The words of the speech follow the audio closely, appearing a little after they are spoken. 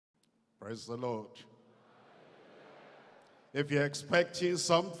Praise the Lord. If you're expecting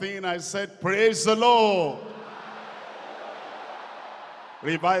something, I said, praise the Lord.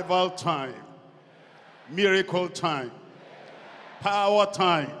 Revival time, miracle time, power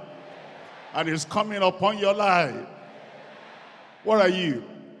time, and it's coming upon your life. What are you?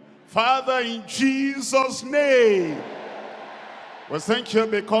 Father, in Jesus' name, we thank you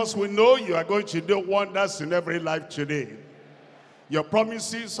because we know you are going to do wonders in every life today. Your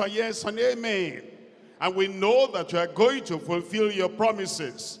promises are yes and amen. And we know that you are going to fulfill your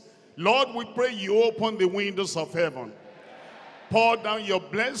promises. Lord, we pray you open the windows of heaven. Pour down your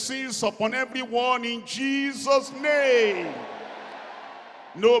blessings upon everyone in Jesus' name.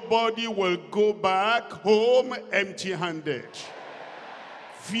 Nobody will go back home empty-handed.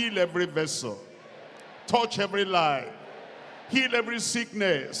 Fill every vessel. Touch every life. Heal every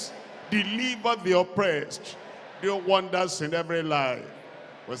sickness. Deliver the oppressed. Do wonders in every life.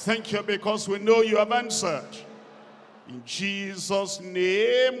 We thank you because we know you have answered. In Jesus'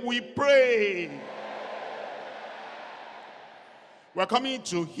 name we pray. We're coming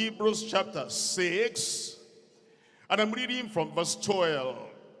to Hebrews chapter 6. And I'm reading from verse 12.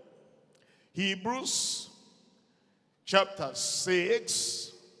 Hebrews chapter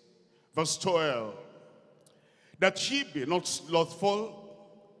 6, verse 12. That ye be not slothful,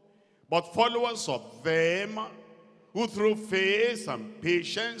 but followers of them who through faith and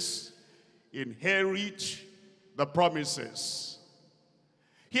patience inherit the promises.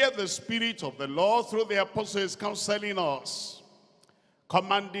 Here the Spirit of the Lord through the apostles is counseling us,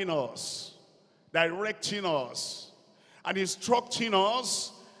 commanding us, directing us, and instructing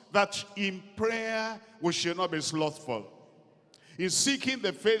us that in prayer we should not be slothful. In seeking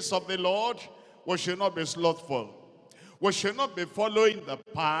the face of the Lord, we should not be slothful. We should not be following the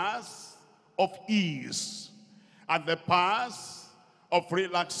path of ease and the path of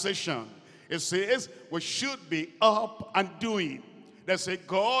relaxation. It says we should be up and doing. There's a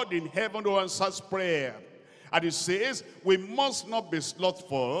God in heaven who answers prayer. And it says we must not be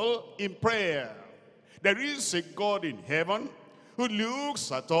slothful in prayer. There is a God in heaven who looks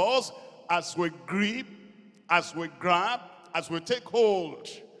at us as we grip, as we grab, as we take hold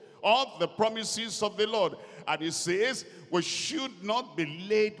of the promises of the Lord. And it says we should not be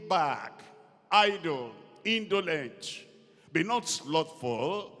laid back, idle, indolent. Be not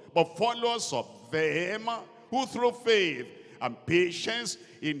slothful, but followers of them who through faith and patience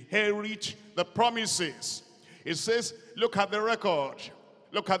inherit the promises. It says, look at the record,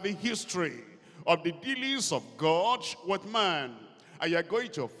 look at the history of the dealings of God with man. And you're going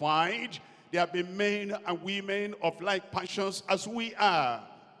to find there have been men and women of like passions as we are.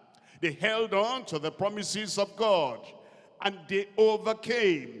 They held on to the promises of God and they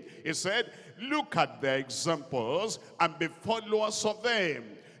overcame. He said, look at their examples and be followers of them.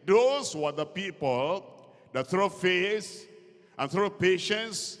 Those were the people that through faith and through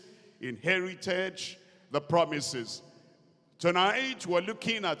patience inherited the promises. Tonight we're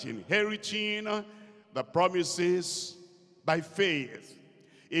looking at inheriting the promises by faith.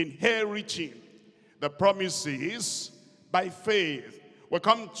 Inheriting the promises by faith. We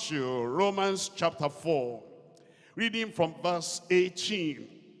come to Romans chapter 4, reading from verse 18.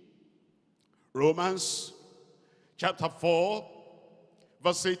 Romans chapter 4,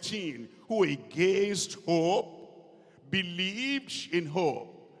 verse 18. Who against hope believed in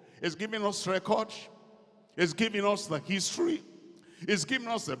hope. It's giving us record. It's giving us the history. It's giving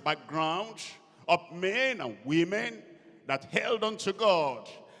us the background of men and women that held on to God.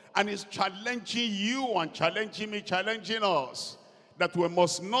 And it's challenging you and challenging me, challenging us, that we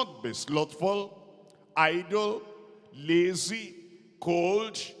must not be slothful, idle, lazy,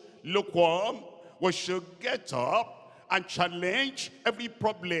 cold, lukewarm. We should get up and challenge every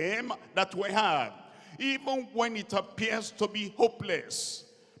problem that we have, even when it appears to be hopeless,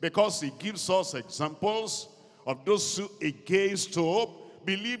 because he gives us examples of those who against hope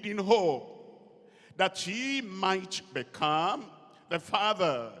believed in hope, that he might become the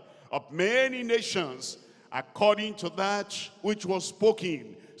father of many nations, according to that which was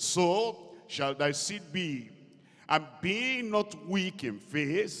spoken, so shall thy seed be. And being not weak in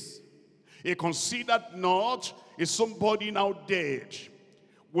faith, he considered not his own body now dead,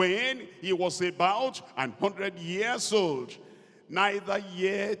 when he was about 100 years old, neither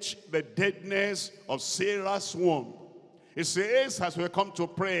yet the deadness of Sarah's womb. It says, as we come to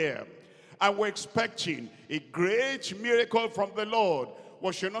prayer, and we're expecting a great miracle from the Lord,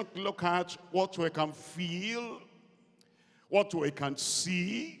 we should not look at what we can feel, what we can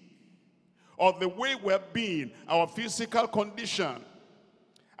see, or the way we're being, our physical condition,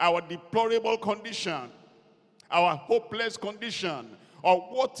 our deplorable condition, our hopeless condition, or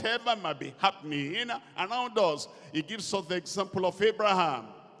whatever might be happening around us. He gives us the example of Abraham.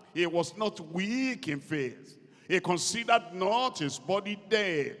 He was not weak in faith. He considered not his body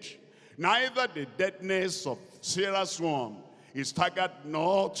dead, neither the deadness of Sarah's womb. He staggered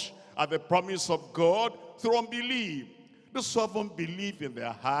not at the promise of God through unbelief. Those who haven't believed in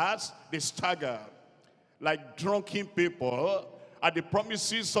their hearts, they stagger like drunken people at the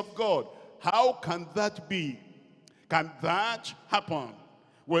promises of God. How can that be? Can that happen?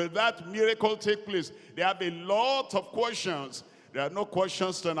 Will that miracle take place? They have a lot of questions. There are no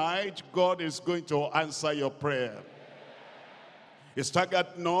questions tonight. God is going to answer your prayer. He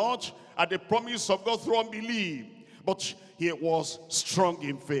staggered not at the promise of God through unbelief, but he was strong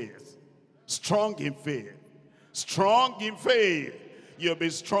in faith. Strong in faith. Strong in faith. You'll be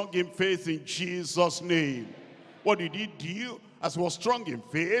strong in faith in Jesus' name. What did he do? As he was strong in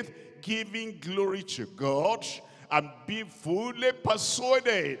faith, giving glory to God and being fully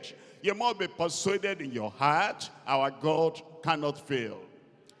persuaded. You must be persuaded in your heart. Our God cannot fail.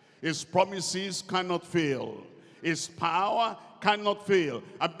 His promises cannot fail. His power cannot fail.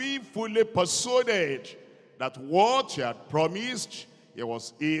 And being fully persuaded that what he had promised, he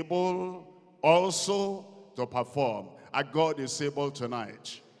was able also to perform. Our God is able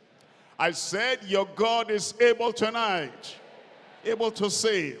tonight. I said your God is able tonight. Able to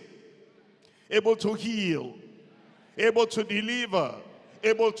save. Able to heal. Able to deliver.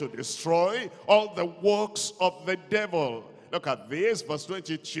 Able to destroy all the works of the devil. Look at this, verse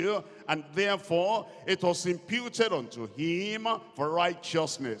 22. And therefore it was imputed unto him for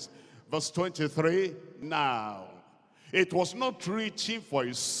righteousness. Verse 23. Now it was not written for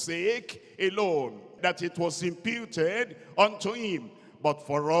his sake alone that it was imputed unto him, but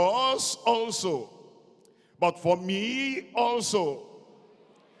for us also, but for me also,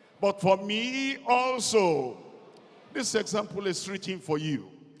 but for me also. This example is written for you.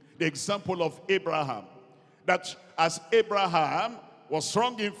 The example of Abraham. That as Abraham was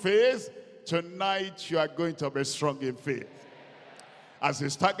strong in faith, tonight you are going to be strong in faith. As he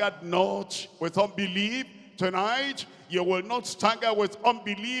staggered not with unbelief, tonight you will not stagger with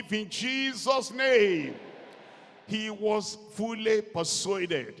unbelief in Jesus' name. He was fully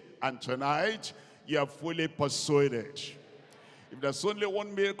persuaded, and tonight you are fully persuaded. If there's only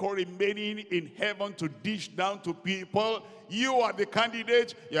one miracle remaining in heaven to dish down to people, you are the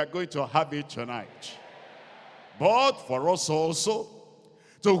candidate. You are going to have it tonight. But for us also,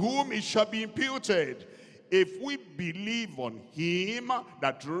 to whom it shall be imputed, if we believe on him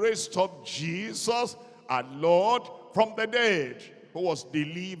that raised up Jesus, our Lord, from the dead, who was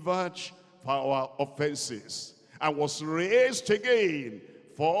delivered for our offenses and was raised again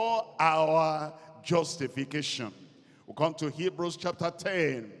for our justification. We'll come to Hebrews chapter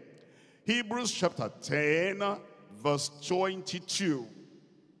 10. Hebrews chapter 10, verse 22.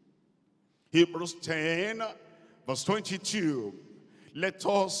 Hebrews 10, verse 22. Let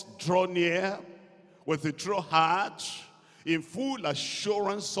us draw near with a true heart in full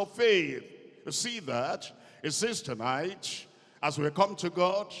assurance of faith. You see that? It says tonight, as we come to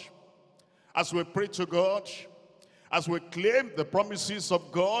God, as we pray to God, as we claim the promises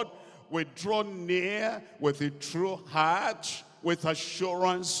of God, we draw near with a true heart, with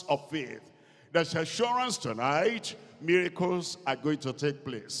assurance of faith. There's assurance tonight, miracles are going to take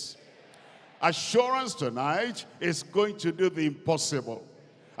place. Assurance tonight is going to do the impossible.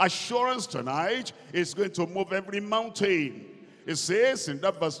 Assurance tonight is going to move every mountain. It says in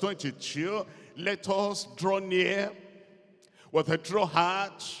that verse 22, let us draw near with a true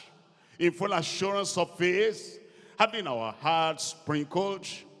heart, in full assurance of faith, having our hearts sprinkled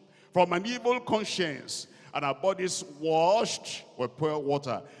from an evil conscience and our bodies washed with pure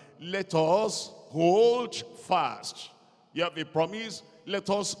water. Let us hold fast. You have a promise, let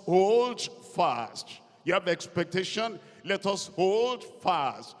us hold fast. You have expectation, let us hold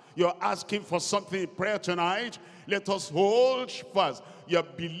fast. You're asking for something in prayer tonight, let us hold fast. You're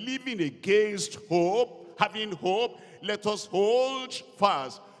believing against hope, having hope, let us hold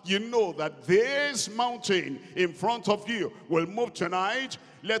fast. You know that this mountain in front of you will move tonight.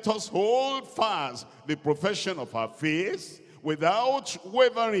 Let us hold fast the profession of our faith without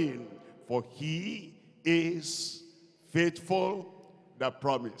wavering, for he is faithful that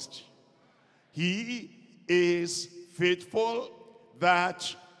promised. He is faithful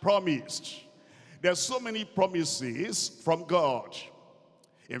that promised. There's so many promises from God.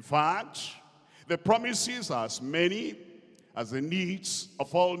 In fact, the promises are as many as the needs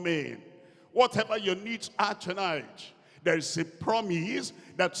of all men. Whatever your needs are tonight, there is a promise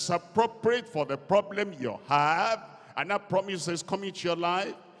that's appropriate for the problem you have, and that promise is coming to your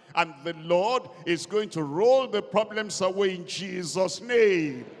life, And the Lord is going to roll the problems away in Jesus'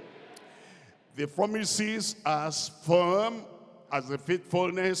 name. The promises as firm as the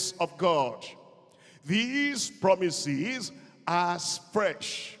faithfulness of God. These promises as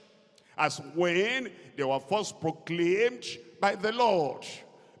fresh as when they were first proclaimed by the Lord.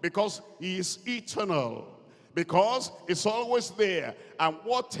 Because he is eternal. Because it's always there. And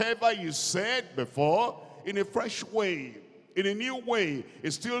whatever you said before, in a fresh way, in a new way,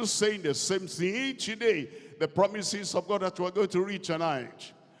 is still saying the same thing today. The promises of God that we're going to read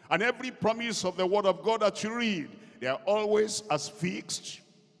tonight. And every promise of the word of God that you read, they are always as fixed,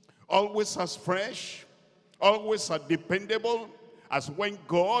 always as fresh, always as dependable as when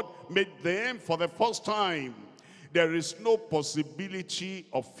God made them for the first time. There is no possibility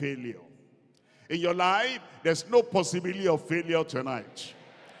of failure. In your life, there's no possibility of failure tonight.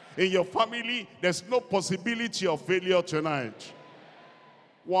 In your family, there's no possibility of failure tonight.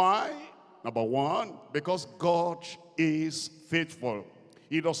 Why? Number one, because God is faithful.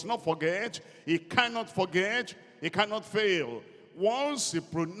 He does not forget, he cannot forget, he cannot fail. Once he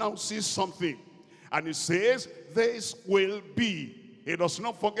pronounces something, and he says, this will be, he does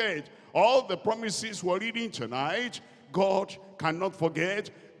not forget. All the promises we're reading tonight, God cannot forget.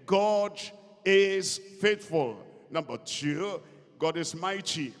 God is faithful. Number two, God is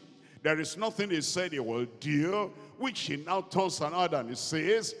mighty. There is nothing he said he will do, which he now turns around and he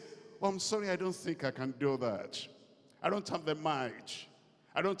says, oh, I'm sorry, I don't think I can do that. I don't have the might.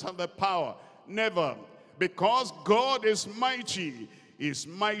 I don't have the power. Never. Because God is mighty. He is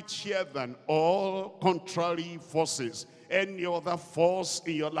mightier than all contrary forces. Any other force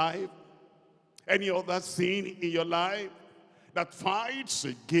in your life, any other thing in your life that fights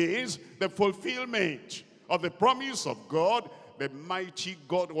against the fulfillment of the promise of God, the mighty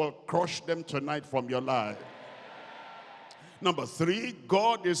God will crush them tonight from your life. Number three,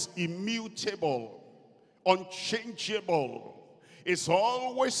 God is immutable, unchangeable. It's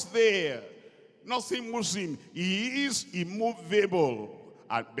always there. Nothing moves him. He is immovable.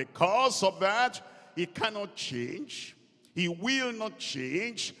 And because of that, he cannot change. He will not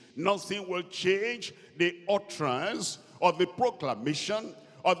change. Nothing will change the utterance or the proclamation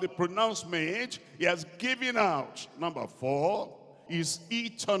or the pronouncement he has given out. Number four is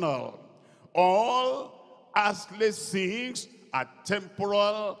eternal. All earthly things are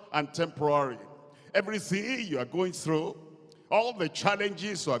temporal and temporary. Everything you are going through, all the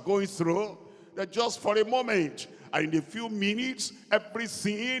challenges you are going through, they're just for a moment. And in a few minutes,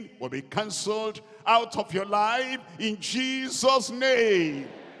 everything will be canceled out of your life in Jesus' name.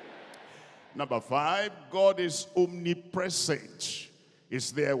 Number five, God is omnipresent.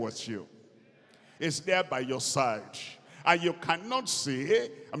 He's there with you. He's there by your side. And you cannot say,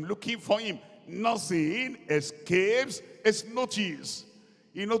 I'm looking for him. Nothing escapes his notice.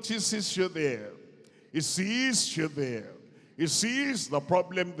 He notices you there. He sees you there. He sees the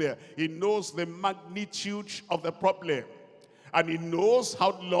problem there. He knows the magnitude of the problem. And he knows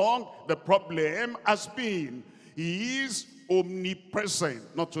how long the problem has been. He is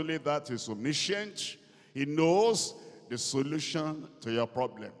omnipresent. Not only that, he's omniscient. He knows the solution to your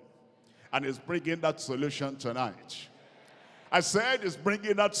problem. And he's bringing that solution tonight. I said he's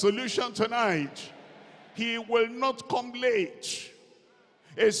bringing that solution tonight. He will not come late.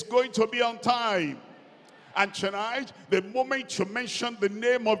 He's going to be on time. And tonight, the moment you mention the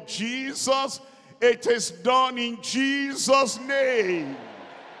name of Jesus, it is done in Jesus' name.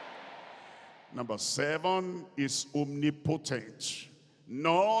 Number seven is omnipotent.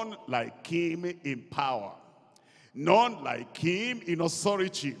 None like him in power. None like him in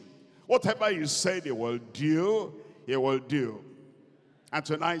authority. Whatever you said he will do, he will do. And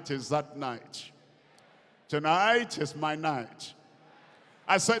tonight is that night. Tonight is my night.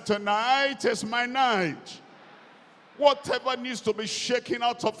 I said tonight is my night. Whatever needs to be shaken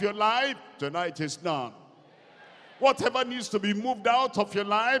out of your life, tonight is done. Whatever needs to be moved out of your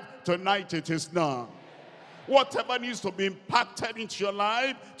life, tonight it is done. Whatever needs to be impacted into your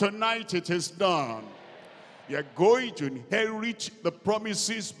life, tonight it is done. You're going to inherit the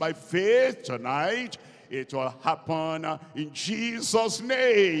promises by faith tonight. It will happen in Jesus'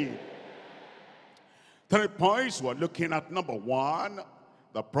 name. 3 points we're looking at. Number one,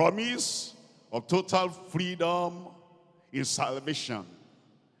 the promise of total freedom in salvation.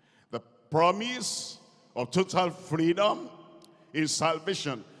 The promise of total freedom in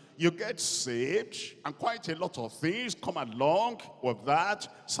salvation. You get saved, and quite a lot of things come along with that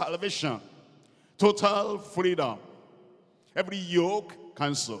salvation. Total freedom. Every yoke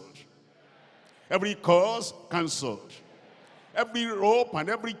cancelled. Every curse cancelled. Every rope and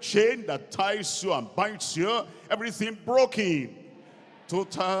every chain that ties you and binds you, everything broken.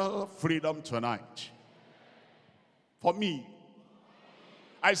 total freedom tonight. For me.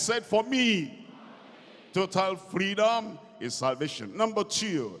 I said for me. Total freedom is salvation. Number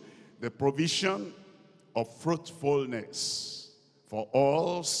two, the provision of fruitfulness for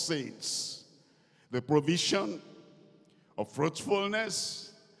all saints. The provision of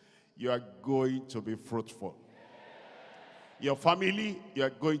fruitfulness. You are going to be fruitful. Your family, you are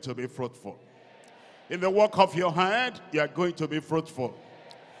going to be fruitful. In the work of your hand, you are going to be fruitful.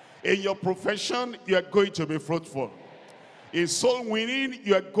 In your profession, you are going to be fruitful. In soul winning,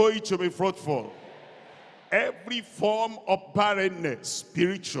 you are going to be fruitful. Every form of barrenness,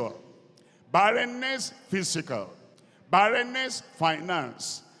 spiritual, barrenness, physical, barrenness,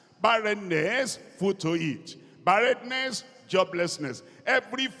 finance, barrenness, food to eat, barrenness, joblessness.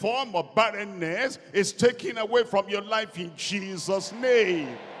 Every form of barrenness is taken away from your life in Jesus' name.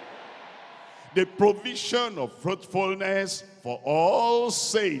 The provision of fruitfulness for all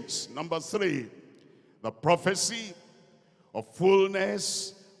saints. Number three, the prophecy of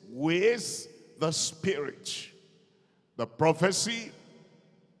fullness with the Spirit. The prophecy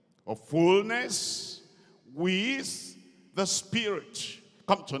of fullness with the Spirit.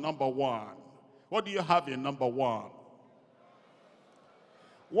 Come to number one. What do you have in number one?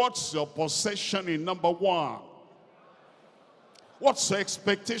 What's your possession in number one? What's your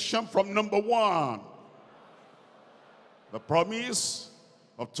expectation from number one? The promise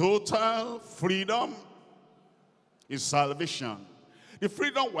of total freedom is salvation. The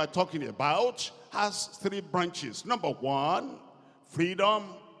freedom we're talking about has three branches. Number one, freedom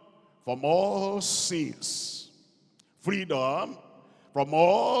from all sins. Freedom from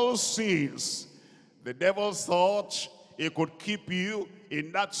all sins. The devil thought he could keep you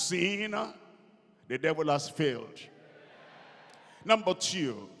in that sin. The devil has failed. Number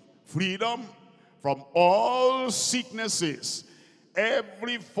two, freedom from all sicknesses.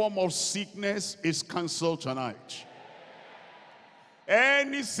 Every form of sickness is canceled tonight.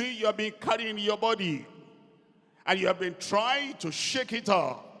 Anything you have been carrying in your body and you have been trying to shake it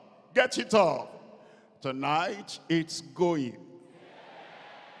off, get it off, tonight it's going.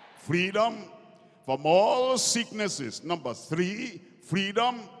 Freedom from all sicknesses. Number three,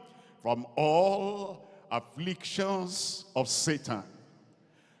 freedom from all afflictions of Satan.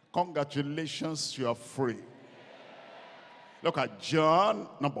 Congratulations, you are free. Look at John,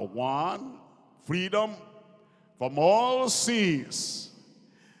 number one, freedom from all sins.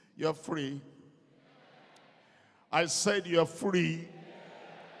 You're free. I said you're free.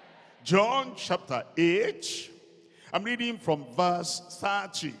 John chapter 8, I'm reading from verse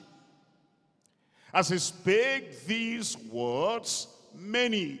 30. As he spake these words,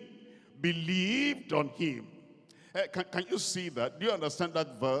 many believed on him. Can you see that? Do you understand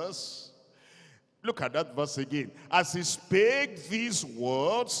that verse? Look at that verse again. As he spake these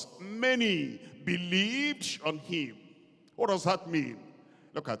words, many believed on him. What does that mean?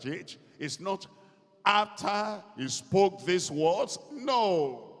 Look at it. It's not after he spoke these words.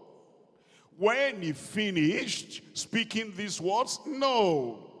 No. When he finished speaking these words,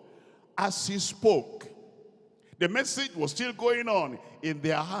 no. As he spoke, the message was still going on. In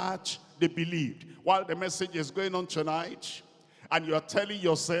their heart, they believed. While the message is going on tonight, and you are telling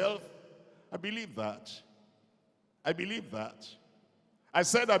yourself, I believe that. I believe that. I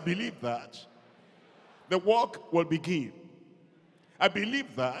said I believe that. The work will begin. I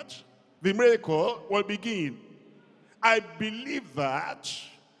believe that. The miracle will begin. I believe that.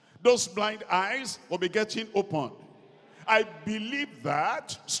 Those blind eyes will be getting opened. I believe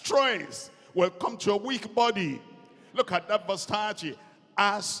that strength will come to a weak body. Look at that verse 30.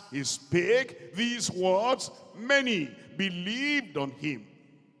 As he spake these words, many believed on him.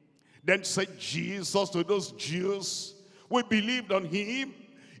 Then said Jesus to those Jews, we believed on him.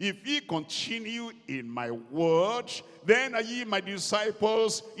 If ye continue in my word, then are ye my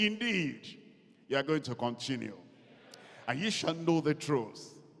disciples indeed. You are going to continue. And ye shall know the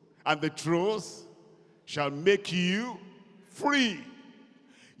truth. And the truth shall make you free.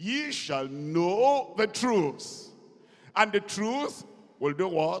 Ye shall know the truth. And the truth will do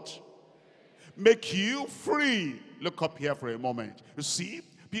what? Make you free. Look up here for a moment. You see,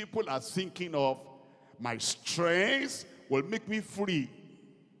 people are thinking of my strength will make me free.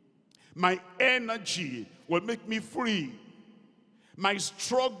 My energy will make me free. My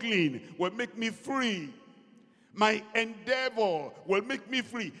struggling will make me free. My endeavor will make me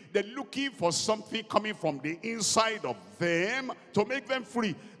free. They're looking for something coming from the inside of them to make them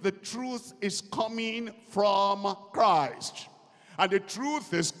free. The truth is coming from Christ. And the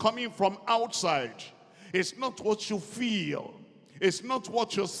truth is coming from outside. It's not what you feel. It's not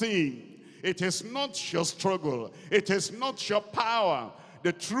what you think. It is not your struggle. It is not your power.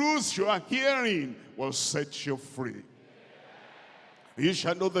 The truth you are hearing will set you free. You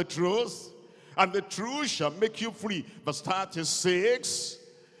shall know the truth, and the truth shall make you free. Verse 36,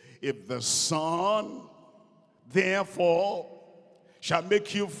 if the Son, therefore, shall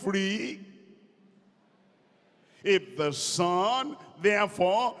make you free, if the Son,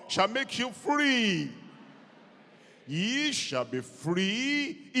 therefore, shall make you free, ye shall be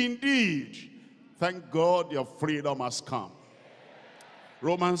free indeed. Thank God your freedom has come.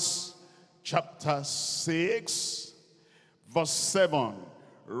 Romans chapter 6, verse 7.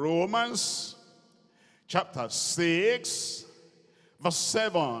 Romans chapter 6, verse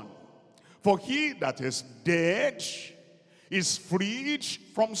 7. For he that is dead is freed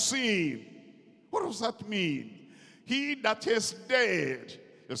from sin. What does that mean? He that is dead.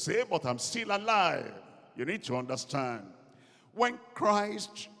 You say, but I'm still alive. You need to understand. When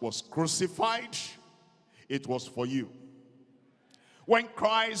Christ was crucified, it was for you. When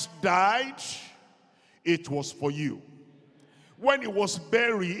Christ died, it was for you. When he was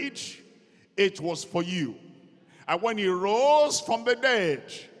buried, it was for you. And when he rose from the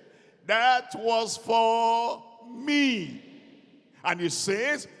dead, that was for me. And he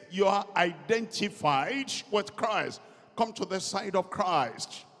says, you are identified with Christ. Come to the side of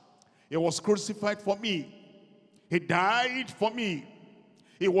Christ. He was crucified for me. He died for me.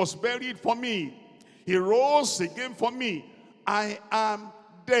 He was buried for me. He rose again for me. I am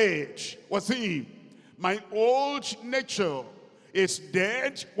dead with him. My old nature is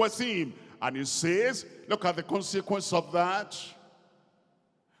dead with him. And he says, look at the consequence of that.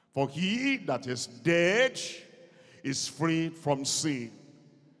 For he that is dead is freed from sin.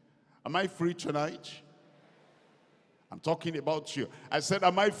 Am I free tonight? I'm talking about you. I said,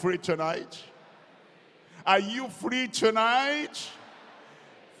 am I free tonight? Are you free tonight?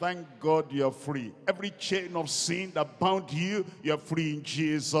 Thank God you're free. Every chain of sin that bound you, you're free in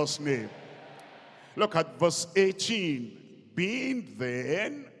Jesus' name. Look at verse 18. Being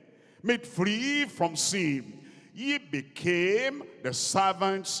then made free from sin, ye became the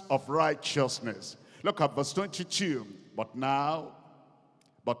servants of righteousness. Look at verse 22. But now,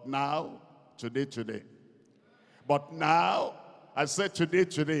 today. But now, I said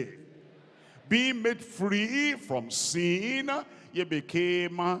today. Being made free from sin, ye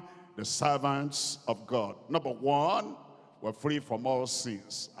became the servants of God. Number one, we're free from all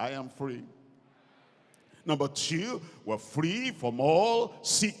sins. I am free. Number two, we're free from all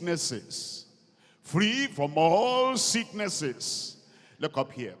sicknesses. Free from all sicknesses. Look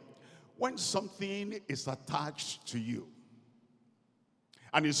up here. When something is attached to you,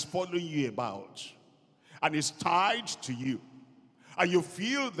 and is following you about, and is tied to you, and you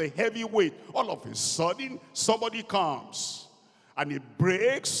feel the heavy weight, all of a sudden, somebody comes, and it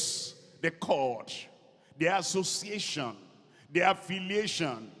breaks the cord, the association, the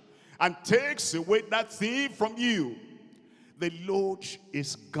affiliation, and takes away that thing from you. The load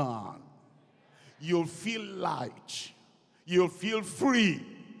is gone. You'll feel light. You'll feel free.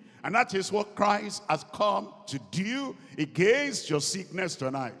 And that is what Christ has come to do against your sickness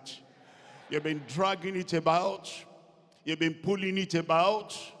tonight. You've been dragging it about. You've been pulling it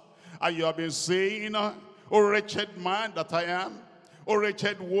about. And you have been saying, oh wretched man that I am. Oh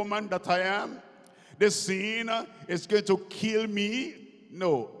wretched woman that I am. This sin is going to kill me.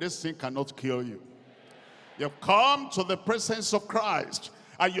 No, this thing cannot kill you. You've come to the presence of Christ.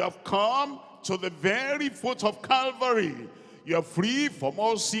 And you have come to the very foot of Calvary. You are free from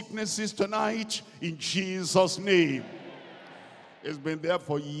all sicknesses tonight in Jesus' name. It's been there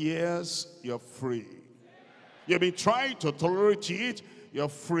for years. You're free. You've been trying to tolerate it. You're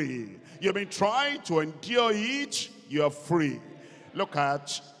free. You've been trying to endure it. You're free. Look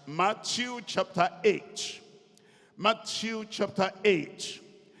at Matthew chapter 8. Matthew chapter 8.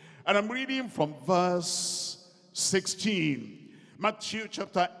 And I'm reading from verse 16. Matthew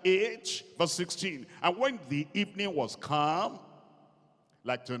chapter 8, verse 16. And when the evening was come,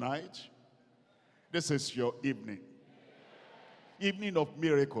 like tonight, this is your evening. Evening of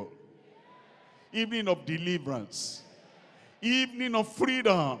miracle. Evening of deliverance. Evening of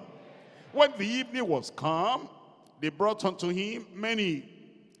freedom. When the evening was come, they brought unto him many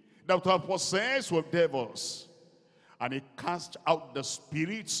that were possessed with devils. And he cast out the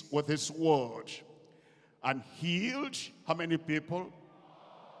spirits with his word. And healed, how many people?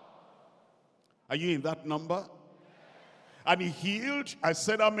 Are you in that number? And he healed, I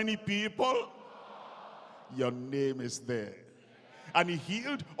said how many people? Your name is there. And he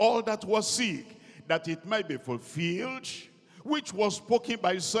healed all that was sick, that it might be fulfilled, which was spoken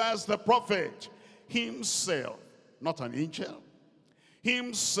by Isaiah the prophet. Himself, not an angel,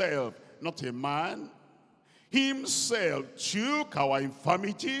 himself not a man, himself took our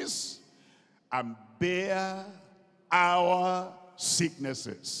infirmities and bare our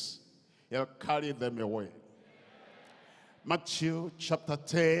sicknesses. He'll carry them away. Matthew chapter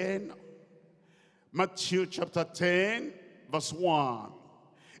 10. Matthew chapter 10, verse 1.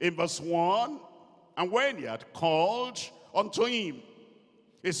 In verse 1, and when he had called unto him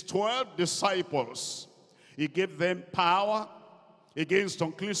his 12 disciples, he gave them power against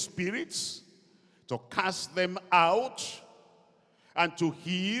unclean spirits, to cast them out, and to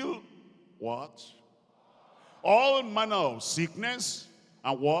heal, what? All manner of sickness,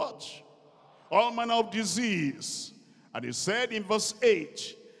 and what? All manner of disease. And he said in verse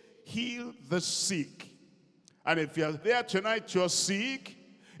 8, heal the sick. And if you're there tonight, you're sick,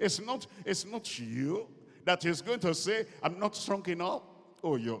 it's not you that is going to say, I'm not strong enough.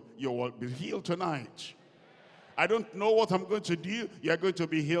 Oh, you will be healed tonight. I don't know what I'm going to do. You're going to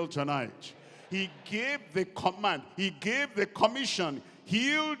be healed tonight. He gave the command. He gave the commission.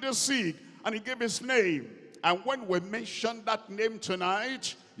 Heal the sick. And he gave his name. And when we mention that name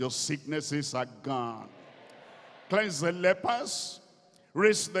tonight, your sicknesses are gone. Cleanse the lepers.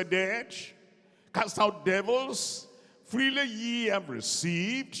 Raise the dead. Cast out devils. Freely ye have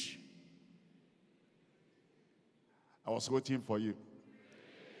received. I was waiting for you.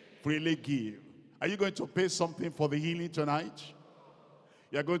 Freely give. Are you going to pay something for the healing tonight?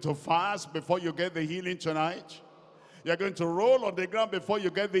 You're going to fast before you get the healing tonight? You're going to roll on the ground before you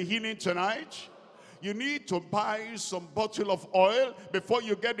get the healing tonight? You need to buy some bottle of oil before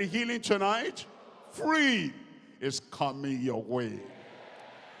you get the healing tonight? Free is coming your way.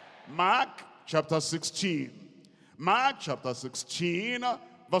 Mark chapter 16. Mark chapter 16,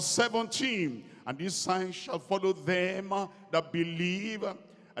 verse 17. And these signs shall follow them that believe.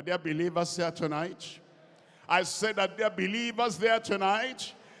 Are there believers here tonight? I said that there are believers there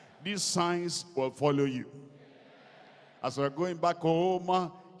tonight. These signs will follow you. As we're going back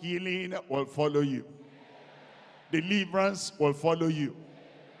home, healing will follow you. Deliverance will follow you.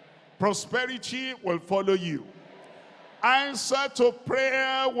 Prosperity will follow you. Answer to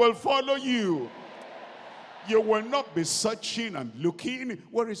prayer will follow you. You will not be searching and looking,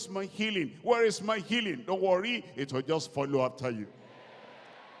 where is my healing? Where is my healing? Don't worry, it will just follow after you.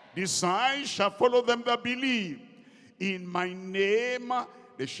 These signs shall follow them that believe. In my name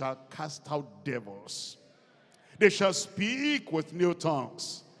they shall cast out devils. They shall speak with new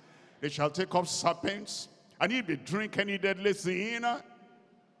tongues. They shall take up serpents. And if they drink any deadly thing,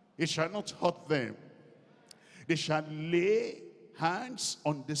 it shall not hurt them. They shall lay hands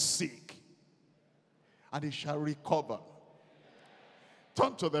on the sick, and they shall recover.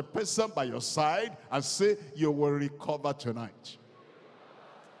 Turn to the person by your side and say, you will recover tonight.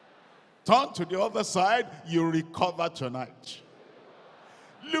 Turn to the other side, you recover tonight.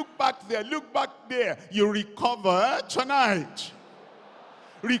 Look back there, look back there. You recover tonight.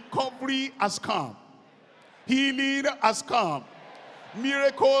 Recovery has come. Healing has come.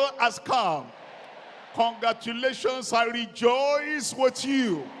 Miracle has come. Congratulations, I rejoice with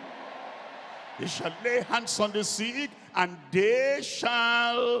you. They shall lay hands on the sick, and they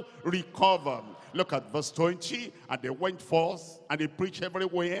shall recover. Look at verse 20. And they went forth, and they preached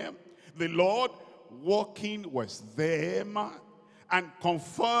everywhere, the Lord walking with them, and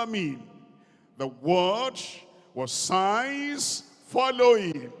confirming the word with signs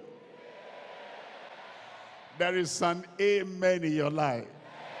following. There is an amen in your life.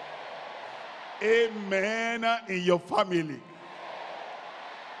 Amen in your family.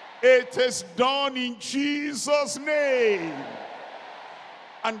 It is done in Jesus' name.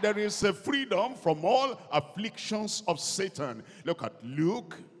 And there is a freedom from all afflictions of Satan. Look at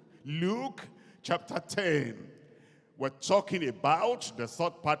Luke chapter 10. We're talking about the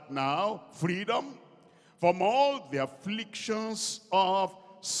third part now, freedom from all the afflictions of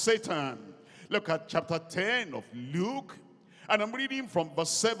Satan. Look at chapter 10 of Luke, and I'm reading from verse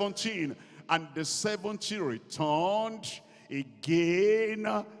 17. And the 70 returned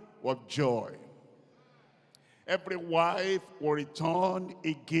again with joy. Every wife will return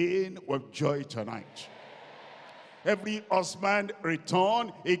again with joy tonight. Every husband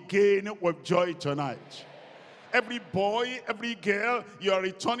return again with joy tonight. Every boy, every girl, you are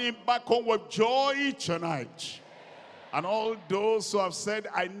returning back home with joy tonight. And all those who have said,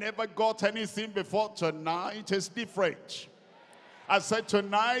 I never got anything before, tonight is different. I said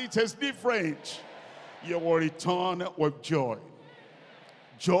tonight is different. You will return with joy.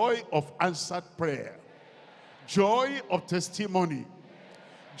 Joy of answered prayer. Joy of testimony.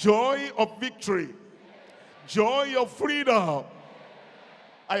 Joy of victory. Joy of freedom.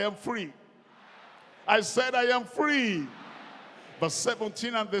 I am free. I said I am free. Verse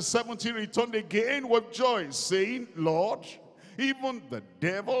 17, and the 70 returned again with joy, saying, Lord, even the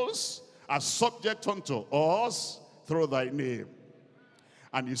devils are subject unto us through thy name.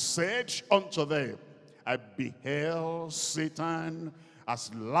 And he said unto them, I beheld Satan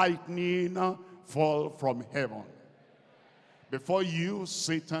as lightning fall from heaven. Before you,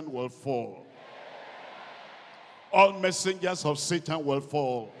 Satan will fall. All messengers of Satan will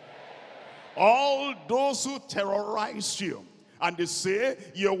fall. All those who terrorize you, and they say,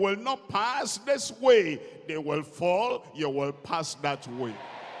 you will not pass this way, they will fall, you will pass that way.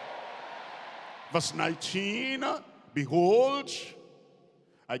 Verse 19, behold,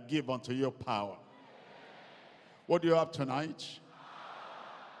 I give unto you power. What do you have tonight?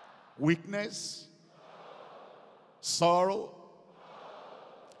 Weakness, sorrow,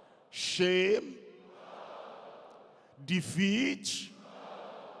 shame, defeat.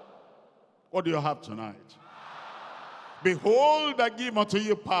 What do you have tonight? Behold, I give unto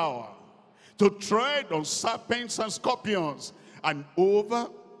you power to tread on serpents and scorpions, and over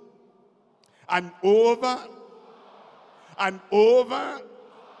and over and over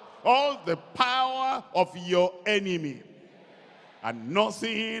all the power of your enemy, and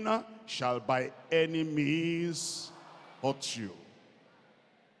nothing shall by any means hurt you.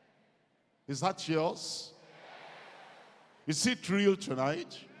 Is that yours? Is it real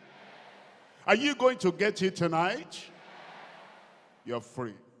tonight? Are you going to get it tonight? You're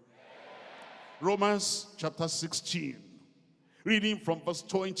free. Romans chapter 16. Reading from verse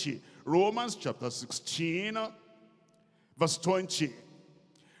 20. Romans chapter 16, verse 20.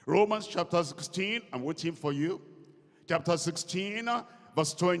 Romans chapter 16, I'm waiting for you. Chapter 16,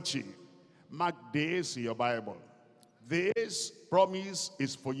 verse 20. Mark this in your Bible. This promise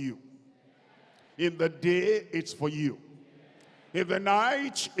is for you. In the day, it's for you. In the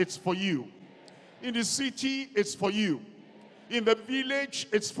night, it's for you. In the city, it's for you. In the village,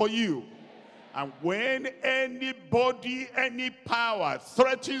 it's for you. And when anybody, any power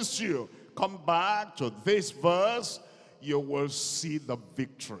threatens you, come back to this verse, you will see the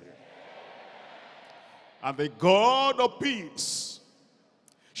victory. And the God of peace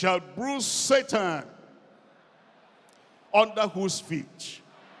shall bruise Satan under whose feet?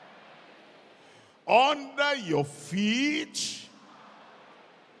 Under your feet.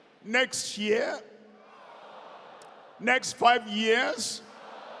 Next year, next 5 years.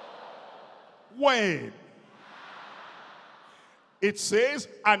 When? It says,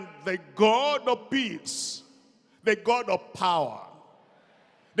 and the God of peace, the God of power,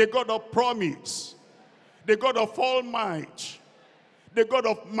 the God of promise, the God of all might, the God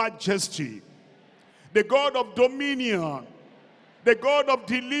of majesty, the God of dominion, the God of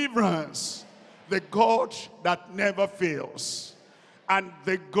deliverance, the God that never fails. And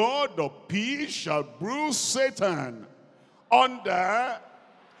the God of peace shall bruise Satan under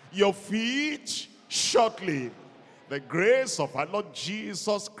your feet shortly. The grace of our Lord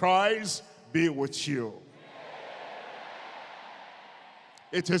Jesus Christ be with you.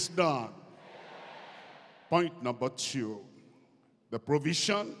 It is done. Point number 2. The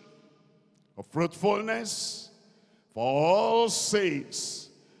provision of fruitfulness for all saints.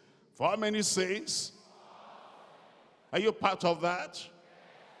 For how many saints? Are you part of that?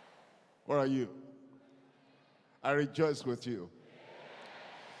 Where are you? I rejoice with you.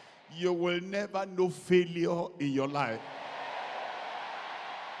 You will never know failure in your life.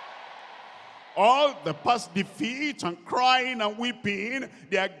 All the past defeat and crying and weeping,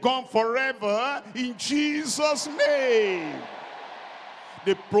 they are gone forever in Jesus' name.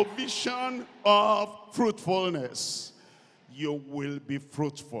 The provision of fruitfulness. You will be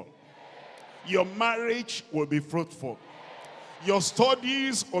fruitful. Your marriage will be fruitful. Your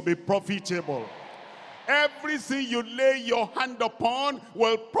studies will be profitable. Everything you lay your hand upon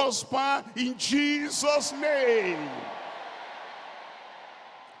will prosper in Jesus' name.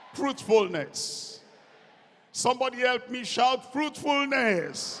 Fruitfulness. Somebody help me shout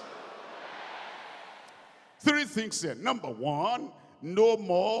fruitfulness. 3 things here. Number 1, no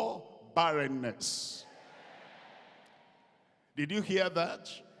more barrenness. Did you hear that?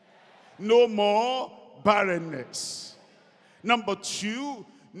 No more barrenness. Number 2,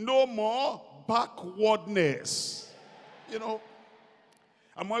 no more backwardness. You know,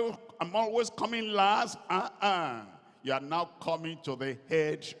 I'm always coming last. You are now coming to the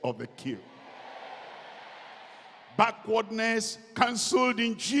head of the queue. Backwardness cancelled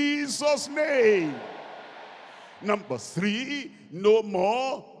in Jesus' name. Number 3, no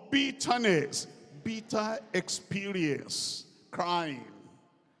more bitterness. Bitter experience. Crying,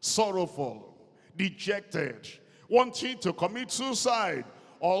 sorrowful, dejected, wanting to commit suicide.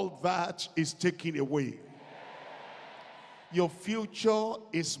 All that is taken away. Your future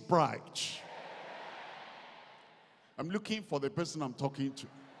is bright. I'm looking for the person I'm talking to.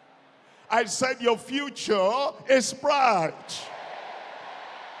 I said your future is bright.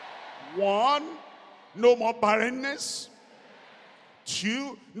 1, no more barrenness.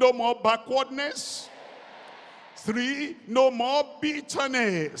 2, no more backwardness. 3, no more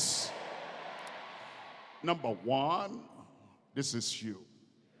bitterness. Number 1, this is you.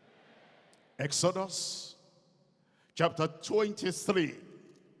 Exodus chapter 23.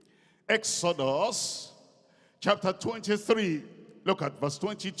 Exodus chapter 23. Look at verse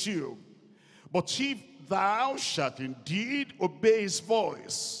 22. But if thou shalt indeed obey his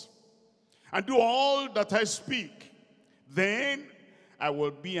voice, and do all that I speak, then I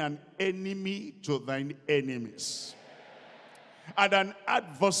will be an enemy to thine enemies, and an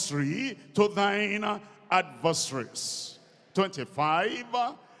adversary to thine adversaries. 25.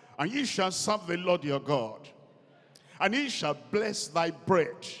 And ye shall serve the Lord your God, and he shall bless thy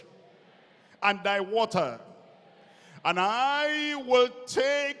bread and thy water, and I will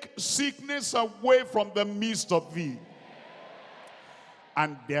take sickness away from the midst of thee,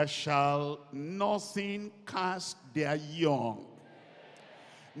 and there shall nothing cast their young,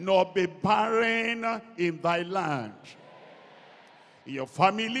 nor be barren in thy land. In your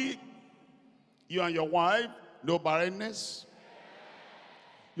family, you and your wife, no barrenness.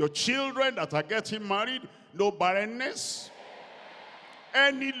 Your children that are getting married, no barrenness.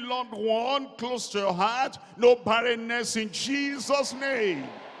 Any loved one close to your heart, no barrenness in Jesus' name.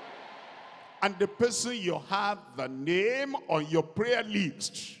 And the person you have the name on your prayer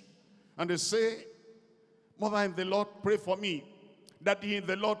list, and they say, Mother in the Lord, pray for me. Daddy in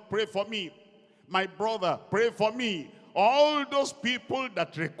the Lord, pray for me. My brother, pray for me. All those people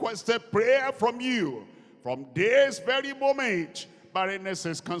that requested prayer from you, from this very moment, barrenness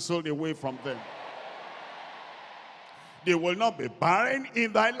is cancelled away from them. They will not be barren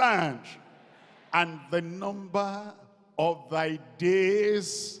in thy land, and the number of thy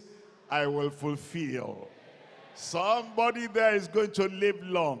days I will fulfill. Somebody there is going to live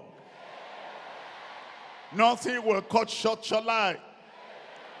long. Nothing will cut short your life.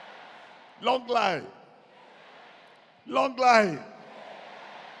 Long life. Long life.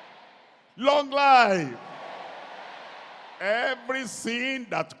 Long life. Everything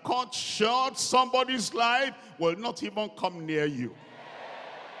that cuts short somebody's life will not even come near you.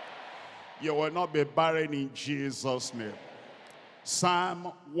 You will not be barren in Jesus' name.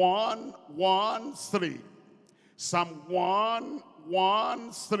 Psalm 1:1-3. Psalm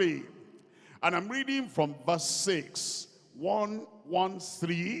 1:1-3. And I'm reading from verse 6.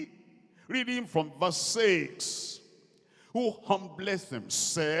 1:1-3. Reading from verse 6. Who humbleth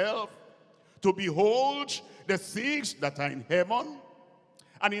himself to behold the things that are in heaven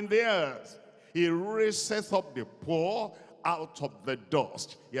and in the earth. He raiseth up the poor out of the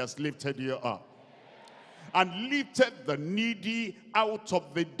dust. He has lifted you up. And lifted the needy out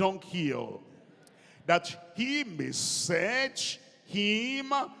of the dunghill, that he may set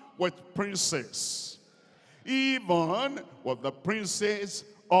him with princes, even with the princes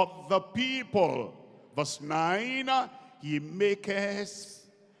of the people. Verse 9, he maketh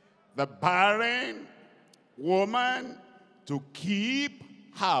the barren woman to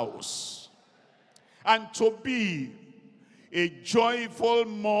keep house, and to be a joyful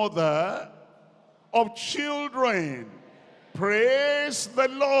mother of children. Praise the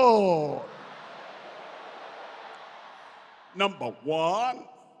Lord. Number 1,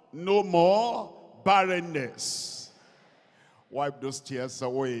 no more barrenness. Wipe those tears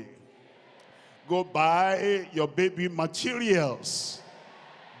away. Go buy your baby materials.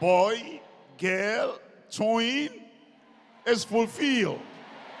 Boy, girl, twin is fulfilled.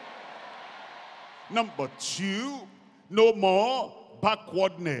 Number 2, no more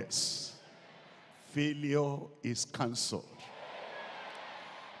backwardness. Failure is cancelled.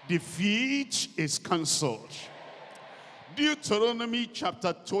 Defeat is cancelled. Deuteronomy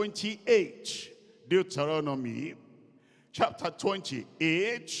chapter 28. Deuteronomy chapter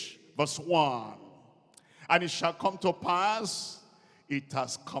 28 verse 1. And it shall come to pass, it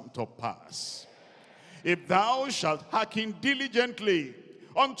has come to pass, if thou shalt hearken diligently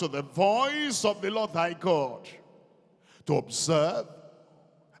unto the voice of the Lord thy God, to observe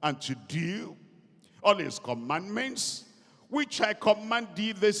and to do all his commandments, which I command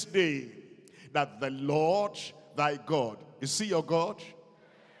thee this day, that the Lord thy God, is he your God,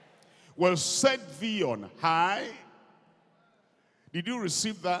 will set thee on high. Did you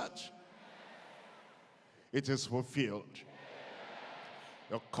receive that? It is fulfilled.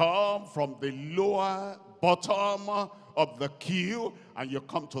 You come from the lower bottom of the queue and you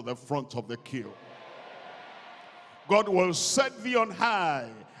come to the front of the queue. God will set thee on high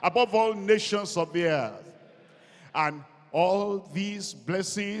above all nations of the earth, and all these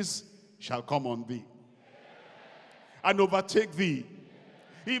blessings shall come on thee and overtake thee,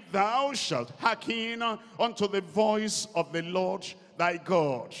 if thou shalt hearken unto the voice of the Lord thy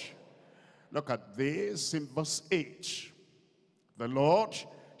God. Look at this in verse 8. The Lord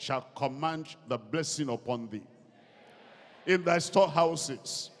shall command the blessing upon thee in thy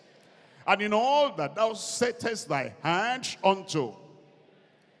storehouses, and in all that thou settest thy hand unto.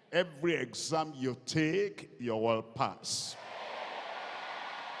 Every exam you take, you will pass.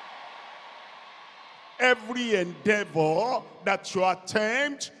 Every endeavor that you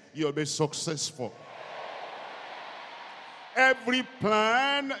attempt, you'll be successful. Every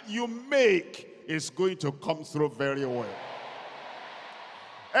plan you make is going to come through very well.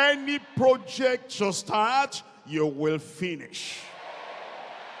 Any project you start, you will finish.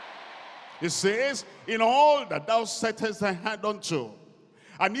 It says, in all that thou settest thy hand unto,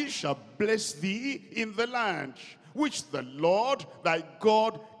 and he shall bless thee in the land which the Lord thy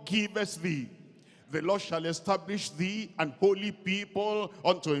God giveth thee. The Lord shall establish thee an holy people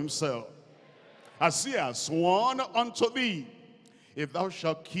unto himself, as he has sworn unto thee, if thou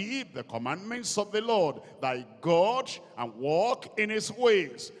shalt keep the commandments of the Lord thy God, and walk in his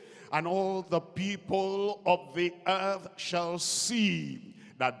ways. And all the people of the earth shall see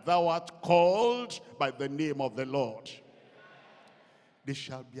that thou art called by the name of the Lord. They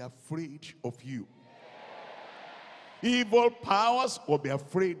shall be afraid of you. Evil powers will be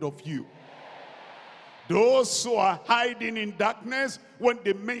afraid of you. Those who are hiding in darkness, when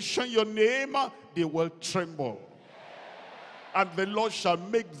they mention your name, they will tremble. And the Lord shall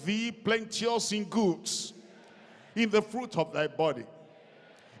make thee plenteous in goods, in the fruit of thy body,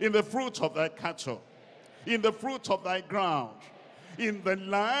 in the fruit of thy cattle, in the fruit of thy ground, in the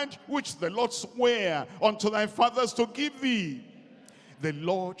land which the Lord sware unto thy fathers to give thee. The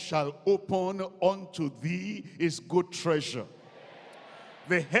Lord shall open unto thee his good treasure,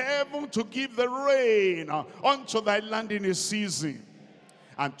 the heaven to give the rain unto thy land in his season,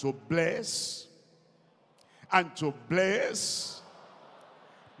 and to bless,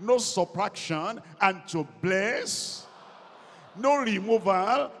 no subtraction, and to bless, no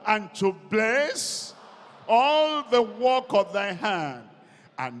removal, and to bless all the work of thy hand.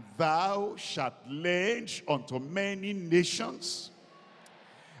 And thou shalt lend unto many nations,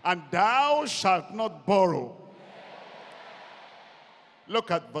 and thou shalt not borrow.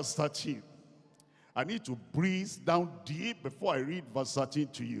 Look at verse 13. I need to breathe down deep before I read verse 13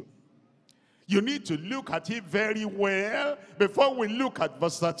 to you. You need to look at it very well before we look at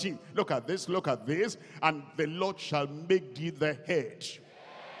verse 13. Look at this, look at this. And the Lord shall make thee the head,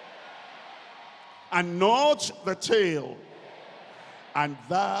 and not the tail. And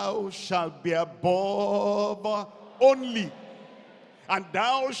thou shalt be above only, and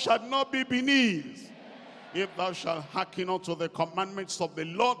thou shalt not be beneath, if thou shalt hearken unto the commandments of the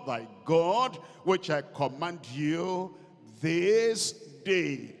Lord thy God, which I command you this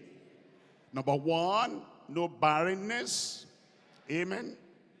day. Number one, no barrenness. Amen.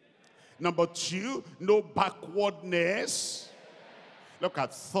 Number two, no backwardness. Look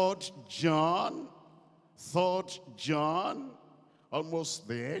at 3 John. 3 John, almost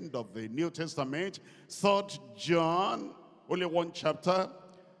the end of the New Testament. 3 John, only one chapter,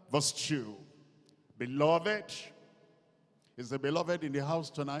 verse 2. Beloved, is the beloved in the house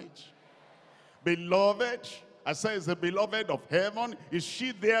tonight? Beloved, I say, is the beloved of heaven, is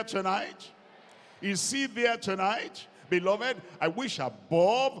she there tonight? Is he there tonight? Beloved, I wish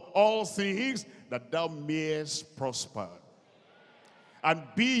above all things that thou mayest prosper and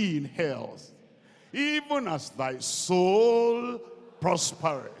be in health, even as thy soul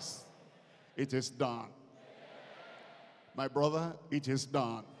prospereth. It is done. My brother, it is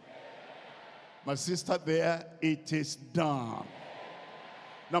done. My sister there, it is done.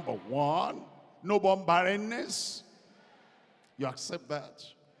 Number one, no more barrenness. You accept that.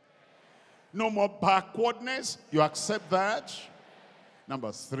 No more backwardness. You accept that.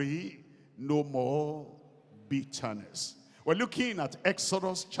 Number 3, no more bitterness. We're looking at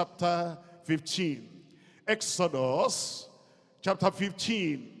Exodus chapter 15. Exodus chapter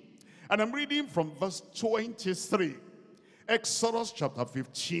 15. And I'm reading from verse 23. Exodus chapter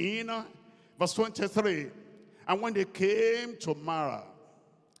 15, verse 23. And when they came to Marah,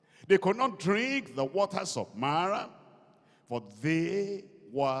 they could not drink the waters of Marah, for they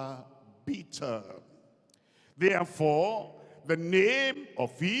were bitter. Therefore, the name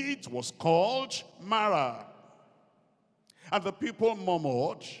of it was called Marah. And the people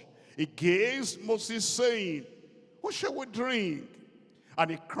murmured against Moses, saying, what shall we drink?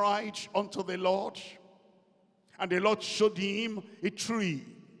 And he cried unto the Lord. And the Lord showed him a tree,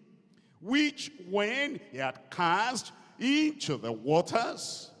 which when he had cast into the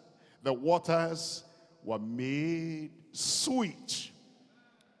waters were made sweet.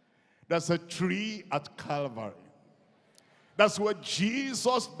 That's a tree at Calvary. That's where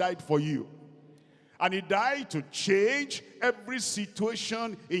Jesus died for you. And he died to change every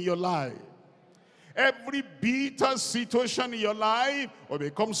situation in your life. Every bitter situation in your life will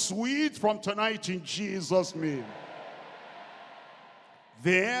become sweet from tonight in Jesus' name.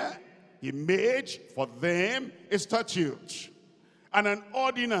 There, he made for them a statute and an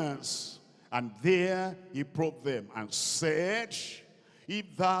ordinance. And there he probed them and said,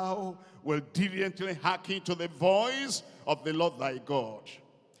 if thou wilt diligently hearken to the voice of the Lord thy God,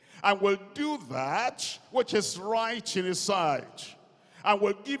 and will do that which is right in his sight, and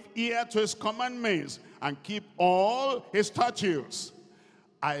will give ear to his commandments, and keep all his statutes,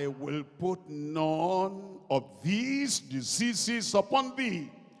 I will put none of these diseases upon thee,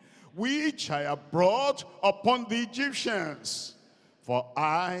 which I have brought upon the Egyptians. For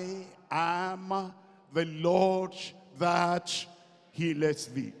I am the Lord that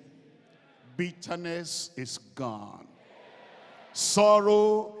healeth thee. Bitterness is gone.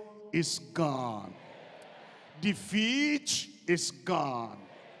 Sorrow is gone. Defeat is gone.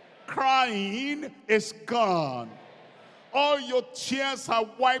 Crying is gone. All your tears are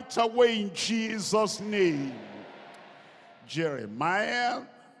wiped away in Jesus' name. Jeremiah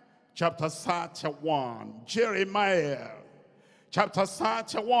chapter 31. Jeremiah chapter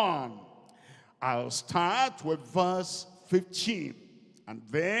 31. I'll start with verse 15. And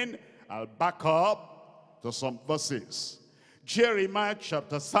then I'll back up to some verses. Jeremiah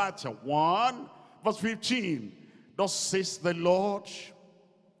chapter 31, verse 15. Thus says the Lord,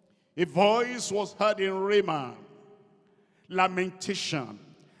 a voice was heard in Ramah, lamentation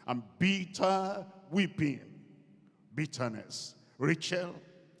and bitter weeping, bitterness. Rachel,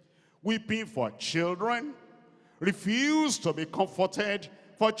 weeping for children, refused to be comforted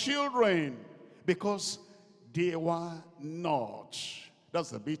for children because they were not.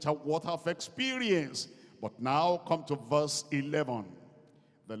 That's the bitter water of experience. But now come to verse 11.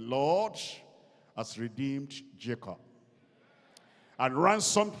 The Lord has redeemed Jacob and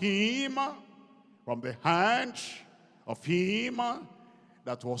ransomed him from the hand of him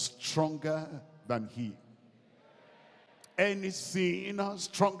that was stronger than he. Anything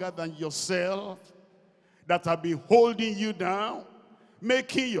stronger than yourself that have been holding you down,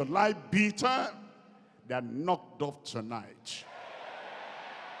 making your life bitter, they are knocked off tonight.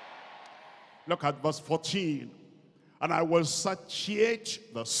 Look at verse 14. And I will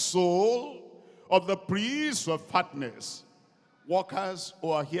satiate the soul of the priests with fatness. Workers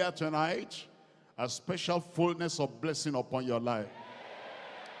who are here tonight, a special fullness of blessing upon your life.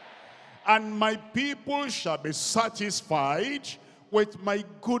 And my people shall be satisfied with my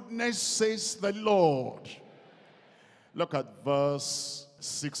goodness, says the Lord. Look at verse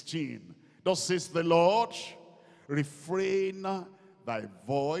 16. Thus says the Lord, refrain thy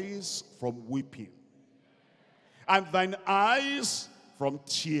voice from weeping, and thine eyes from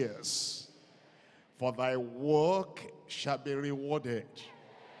tears, for thy work shall be rewarded.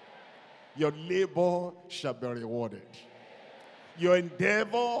 Your labor shall be rewarded. Your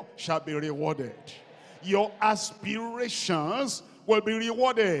endeavor shall be rewarded. Your aspirations will be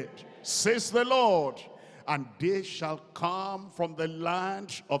rewarded, says the Lord. And they shall come from the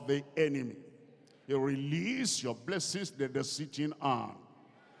land of the enemy. You release your blessings that they're sitting on.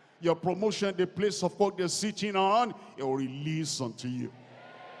 Your promotion, the place of work they're sitting on, it will release unto you.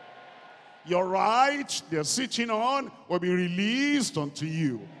 Your right they're sitting on will be released unto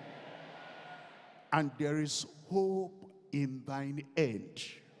you. And there is hope in thine end.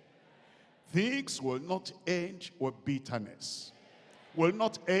 Things will not end with bitterness, will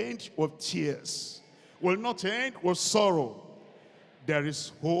not end with tears, will not end with sorrow. There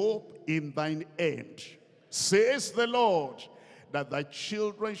is hope in thine end, says the Lord, that thy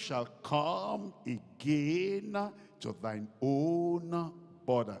children shall come again to thine own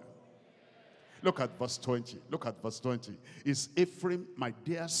border. Look at verse 20. Look at verse 20. Is Ephraim my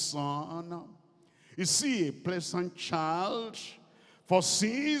dear son? Is he a pleasant child? For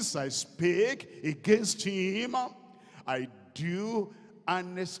since I spake against him, I do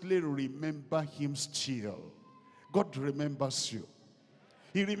earnestly remember him still. God remembers you.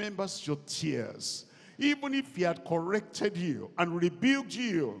 He remembers your tears. Even if he had corrected you and rebuked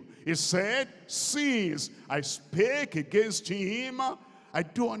you, he said, since I spake against him, I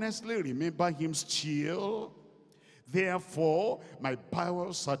do honestly remember him still. Therefore, my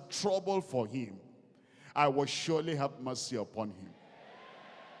bowels are troubled for him. I will surely have mercy upon him.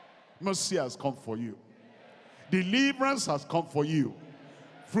 Mercy has come for you. Deliverance has come for you.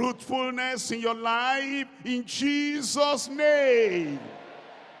 Fruitfulness in your life in Jesus' name.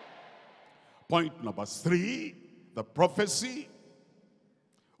 Point number 3, the prophecy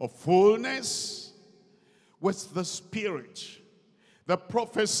of fullness with the Spirit. The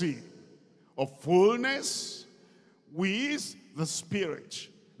prophecy of fullness with the Spirit.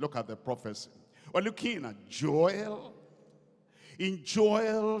 Look at the prophecy. We're looking at Joel. In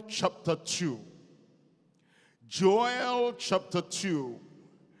Joel chapter 2. Joel chapter 2.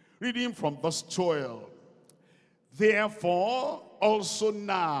 Reading from verse 12. Therefore also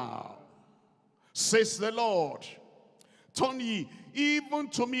now, says the Lord, turn ye even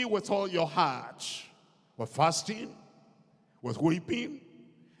to me with all your heart, with fasting, with weeping,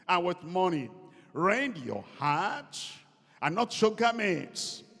 and with mourning. Rend your heart, and not your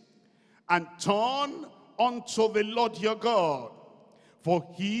garments, and turn unto the Lord your God, for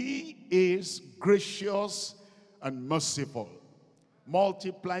he is gracious and merciful.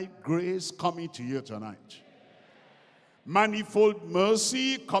 Multiply grace coming to you tonight. Manifold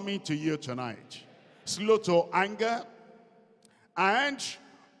mercy coming to you tonight. Slow to anger, and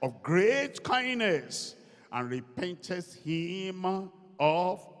of great kindness, and repenteth him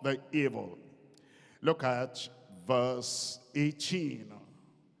of the evil. Look at verse 18.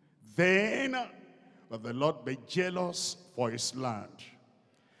 Then will the Lord be jealous for his land,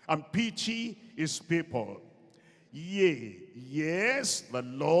 and pity his people. Yea, yes, the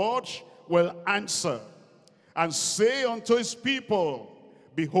Lord will answer, and say unto his people,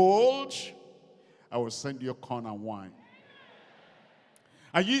 behold, I will send you corn and wine,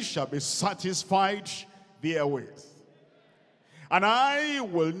 and ye shall be satisfied therewith. And I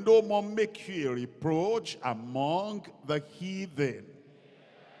will no more make you a reproach among the heathen.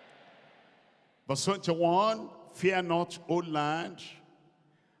 Verse 21, fear not, O land,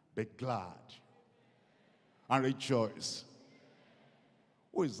 be glad and rejoice.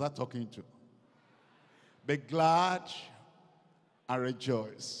 Who is that talking to? Be glad and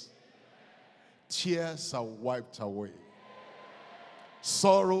rejoice. Tears are wiped away.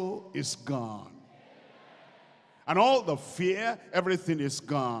 Sorrow is gone. And all the fear, everything is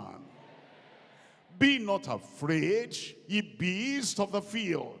gone. Be not afraid, ye beasts of the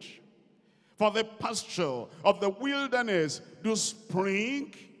field, for the pasture of the wilderness do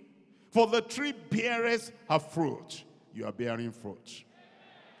spring, for the tree beareth her fruit. You are bearing fruit.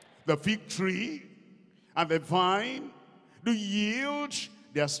 The fig tree and the vine do yield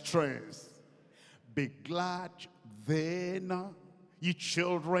their strength. Be glad then, ye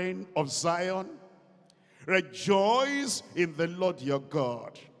children of Zion. Rejoice in the Lord your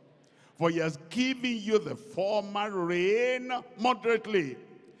God, for he has given you the former rain moderately,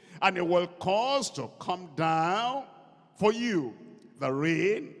 and it will cause to come down for you the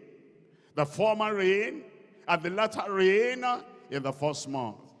rain, the former rain, and the latter rain in the first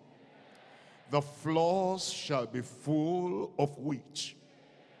month. The floors shall be full of wheat,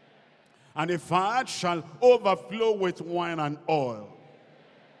 and the fat shall overflow with wine and oil.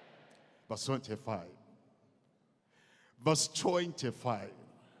 Verse 25. Verse 25.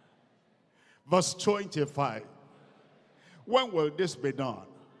 Verse 25. When will this be done?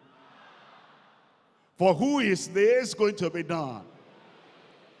 For who is this going to be done?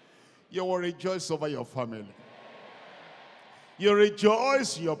 You will rejoice over your family. You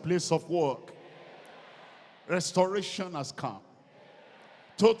rejoice in your place of work. Restoration has come.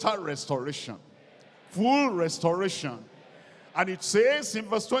 Total restoration. Full restoration. And it says in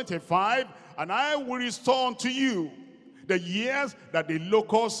verse 25, and I will restore unto you the years that the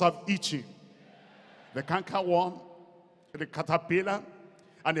locusts have eaten, the cankerworm, the caterpillar,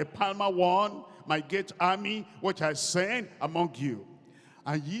 and the palmer worm, my great army, which I send among you.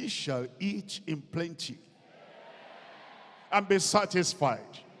 And ye shall eat in plenty, and be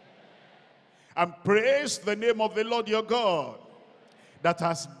satisfied, and praise the name of the Lord your God, that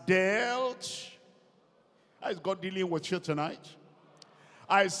has dealt. How is God dealing with you tonight?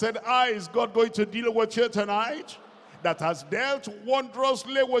 I said, how is God going to deal with you tonight? That has dealt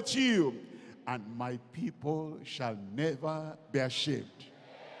wondrously with you, and my people shall never be ashamed.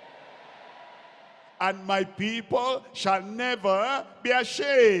 And my people shall never be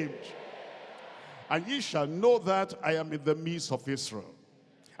ashamed. And ye shall know that I am in the midst of Israel,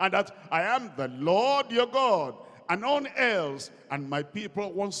 and that I am the Lord your God, and none else. And my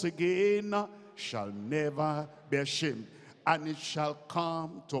people once again shall never be ashamed. And it shall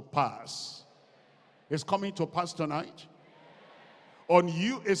come to pass. It's coming to pass tonight. On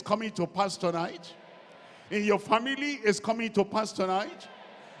you, it's coming to pass tonight. In your family, it's coming to pass tonight.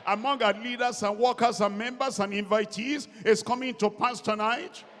 Among our leaders and workers and members and invitees, it's coming to pass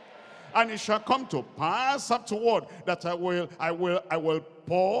tonight. And it shall come to pass afterward that I will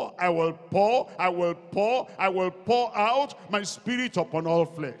pour out my spirit upon all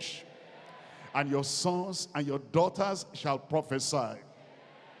flesh. And your sons and your daughters shall prophesy.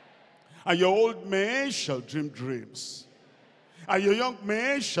 And your old men shall dream dreams. And your young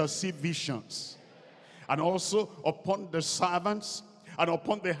men shall see visions. And also upon the servants and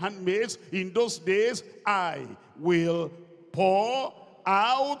upon the handmaids in those days I will pour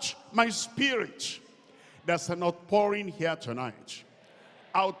out my spirit. There's an outpouring here tonight.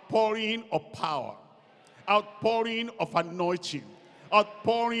 Outpouring of power. Outpouring of anointing.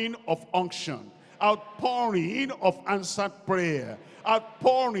 Outpouring of unction. Outpouring of answered prayer.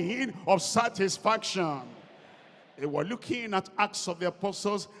 Outpouring of satisfaction. We're looking at Acts of the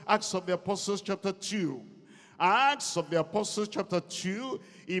Apostles chapter 2. Acts of the Apostles chapter 2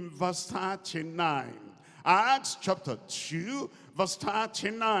 in verse 39. Acts chapter 2 verse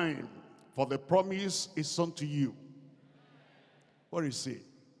 39. For the promise is unto you. What is he?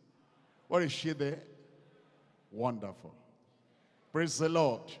 What is she there? Wonderful. Praise the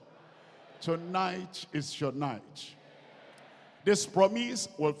Lord. Tonight is your night. This promise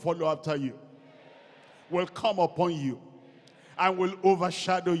will follow after you, will come upon you, and will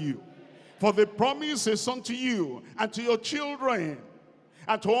overshadow you. For the promise is unto you, and to your children,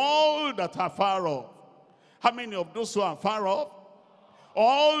 and to all that are far off. How many of those who are far off?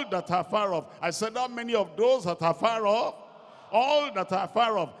 All that are far off. I said, how many of those that are far off? All that are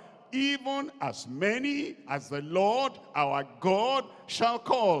far off. Even as many as the Lord our God shall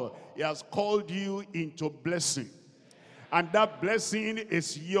call. He has called you into blessing. And that blessing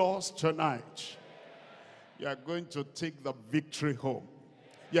is yours tonight. You are going to take the victory home.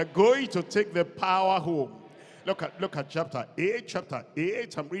 You are going to take the power home. Look at chapter 8. Chapter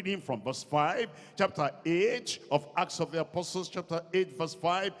 8, I'm reading from verse 5. Chapter 8 of Acts of the Apostles, chapter 8, verse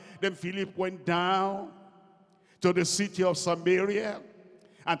 5. Then Philip went down to the city of Samaria.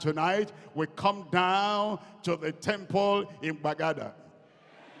 And tonight we come down to the temple in Bagada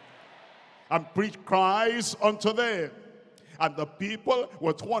and preach Christ unto them. And the people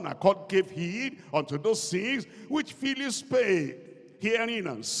with one accord gave heed unto those things which Philip spake, hearing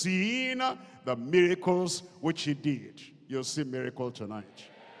and seeing the miracles which he did. You'll see miracle tonight.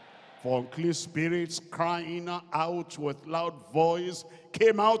 For unclean spirits crying out with loud voice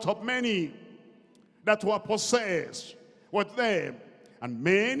came out of many that were possessed with them. And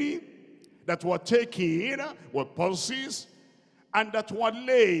many that were taken with palsies and that were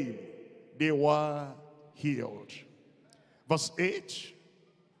lame, they were healed. Verse 8,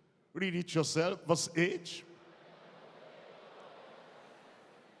 read it yourself, verse 8.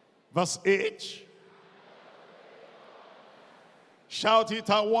 Verse 8. Shout it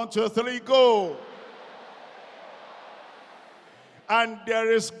out, 1, 2, 3, go. And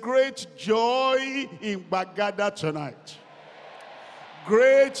there is great joy in Bagada tonight.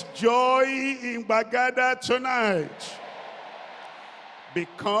 Great joy in Bagada tonight.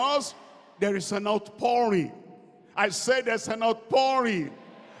 Because there is an outpouring. I said there's an outpouring.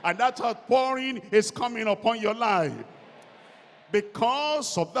 And that outpouring is coming upon your life.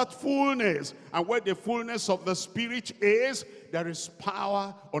 Because of that fullness, and where the fullness of the Spirit is, there is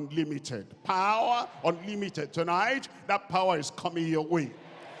power unlimited. Power unlimited. Tonight, that power is coming your way.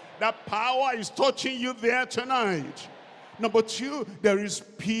 That power is touching you there tonight. Number 2, there is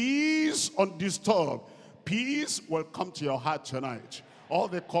peace undisturbed. Peace will come to your heart tonight. All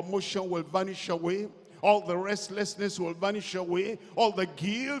the commotion will vanish away. All the restlessness will vanish away. All the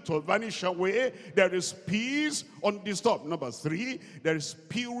guilt will vanish away. There is peace undisturbed. Number 3, there is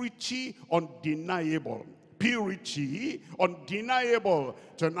purity undeniable. Purity undeniable.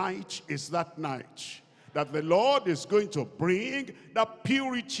 Tonight is that night that the Lord is going to bring that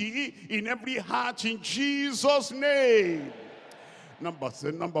purity in every heart in Jesus' name. Number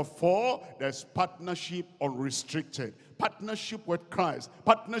 4, there's partnership unrestricted. Partnership with Christ,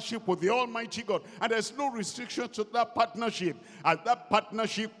 partnership with the Almighty God, and there's no restriction to that partnership. As that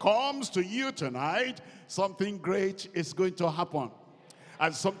partnership comes to you tonight, something great is going to happen,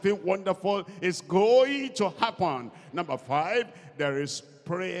 and something wonderful is going to happen. Number 5, there is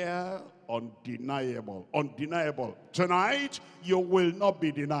prayer undeniable. Undeniable. Tonight, you will not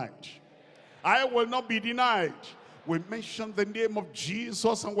be denied. I will not be denied. We mention the name of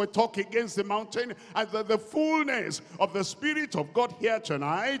Jesus and we talk against the mountain, and the fullness of the Spirit of God here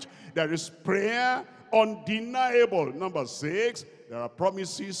tonight. There is prayer undeniable. Number 6, there are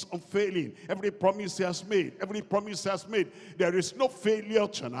promises unfailing. Every promise he has made, every promise he has made, there is no failure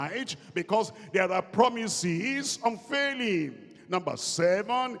tonight because there are promises unfailing. Number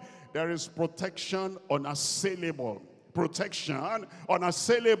 7, there is protection unassailable. Protection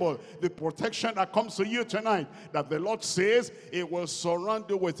unassailable. The protection that comes to you tonight, that the Lord says it will surround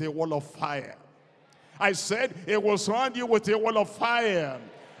you with a wall of fire. I said it will surround you with a wall of fire.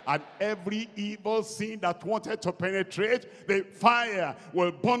 And every evil thing that wanted to penetrate, the fire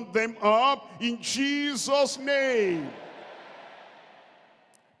will burn them up in Jesus' name.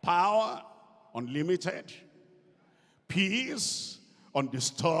 Power unlimited. Peace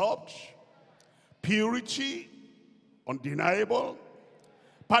undisturbed. Purity undeniable.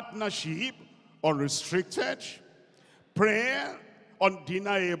 Partnership unrestricted. Prayer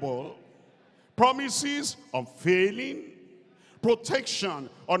undeniable. Promises unfailing. Protection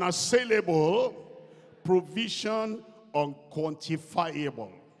unassailable. Provision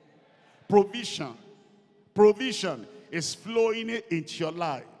unquantifiable. Provision is flowing into your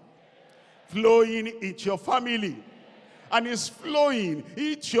life, flowing into your family, and is flowing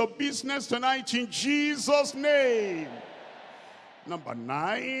into your business tonight in Jesus' name. Number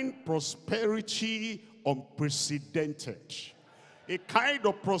 9, prosperity unprecedented. A kind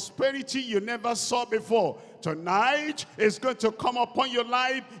of prosperity you never saw before. Tonight is going to come upon your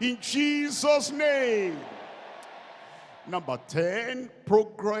life in Jesus' name. Number 10,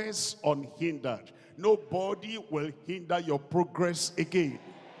 progress unhindered. Nobody will hinder your progress again.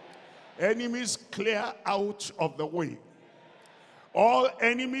 Enemies clear out of the way. All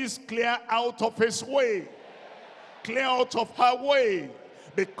enemies clear out of his way. Clear out of her way.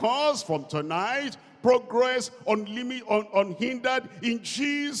 Because from tonight, progress unhindered in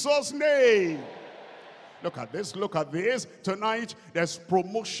Jesus' name. Look at this, look at this. Tonight, there's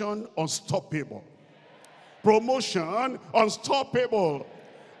promotion unstoppable. Promotion unstoppable.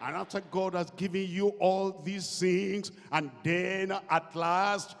 And after God has given you all these things, and then at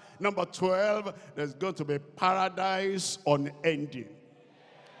last, number 12, there's going to be paradise unending.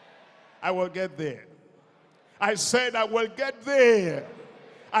 I will get there. I said I will get there.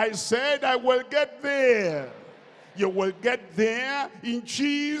 I said I will get there. You will get there in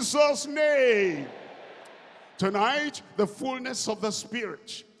Jesus' name. Tonight, the fullness of the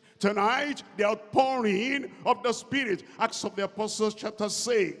Spirit. Tonight, the outpouring of the Spirit. Acts of the Apostles chapter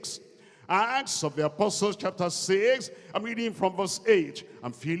 6. Acts of the Apostles chapter 6. I'm reading from verse 8.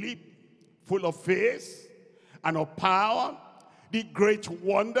 And Philip, full of faith and of power, did great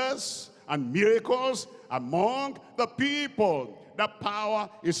wonders and miracles among the people. That power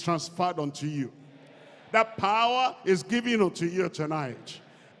is transferred unto you. That power is given unto you tonight.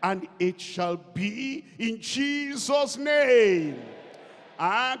 And it shall be in Jesus' name.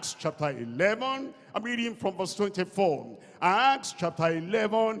 Acts chapter 11, I'm reading from verse 24. Acts chapter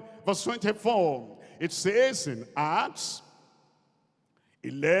 11, verse 24. It says in Acts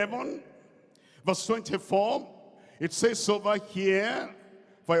 11, verse 24, it says over here,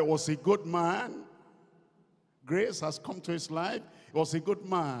 for he was a good man. Grace has come to his life. He was a good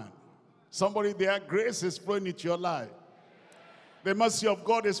man. Somebody there, grace is flowing into your life. The mercy of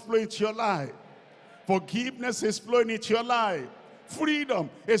God is flowing into your life. Forgiveness is flowing into your life. Freedom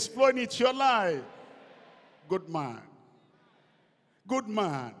is flowing into your life. Good man. Good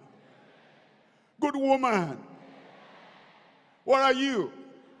man. Good woman. What are you?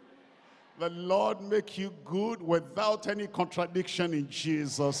 The Lord make you good without any contradiction in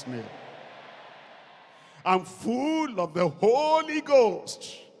Jesus' name. I'm full of the Holy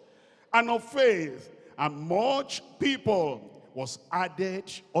Ghost and of faith, and much people was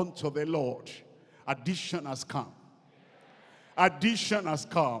added unto the Lord. Addition has come. Addition has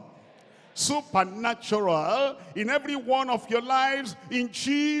come. Supernatural in every one of your lives in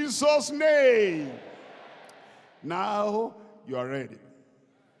Jesus' name. Now you are ready.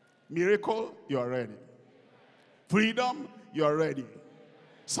 Miracle, you are ready. Freedom, you are ready.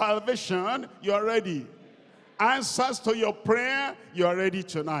 Salvation, you are ready. Answers to your prayer, you are ready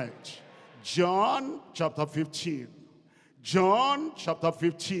tonight. John chapter 15. John chapter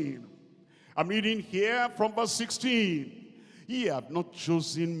 15. I'm reading here from verse 16. Ye have not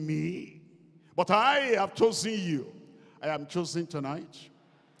chosen me, but I have chosen you. I am chosen tonight.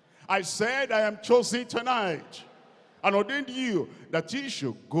 I said I am chosen tonight, and ordained you that ye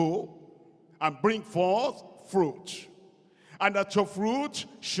should go and bring forth fruit, and that your fruit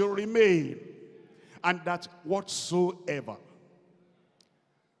should remain, and that whatsoever.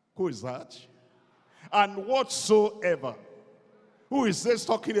 Who is that? And whatsoever. Who is this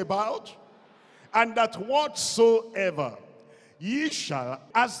talking about? And that whatsoever ye shall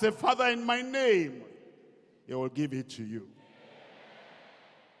ask the Father in my name, he will give it to you.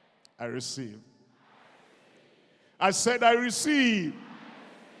 I receive. I said I receive.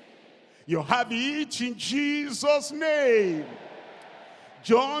 You have it in Jesus' name.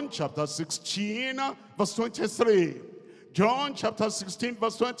 John chapter 16, verse 23. John chapter 16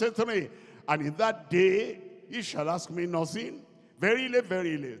 verse 23. And in that day ye shall ask me nothing. Verily,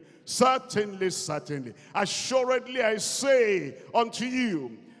 verily, certainly, certainly, assuredly I say unto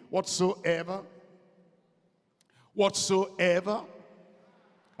you, whatsoever.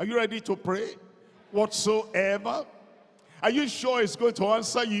 Are you ready to pray? Whatsoever. Are you sure it's going to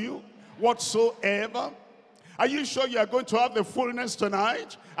answer you? Whatsoever. Are you sure you are going to have the fullness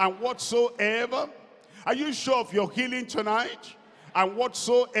tonight? And whatsoever. Are you sure of your healing tonight? And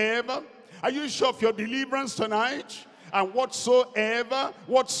whatsoever. Are you sure of your deliverance tonight? And whatsoever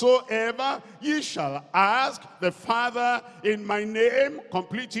ye shall ask the Father in my name,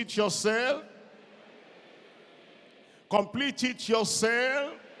 complete it yourself. Complete it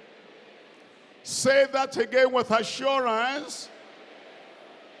yourself. Say that again with assurance.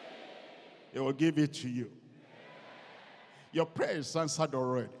 He will give it to you. Your prayer is answered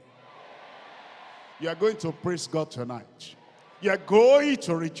already. You are going to praise God tonight. You are going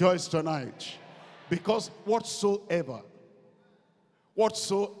to rejoice tonight. Because whatsoever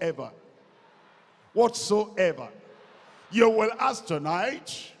you will ask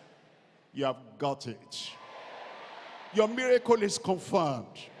tonight, you have got it. Your miracle is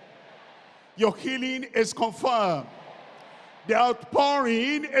confirmed. Your healing is confirmed. The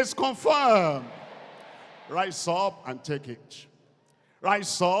outpouring is confirmed. Rise up and take it.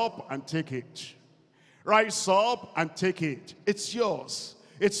 Rise up and take it. Rise up and take it. It's yours.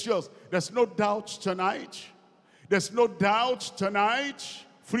 It's yours. There's no doubt tonight. There's no doubt tonight.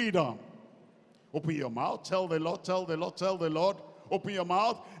 Freedom. Open your mouth. Tell the Lord, tell the Lord, tell the Lord. Open your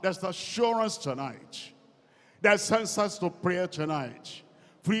mouth. There's assurance tonight. There's answers to prayer tonight.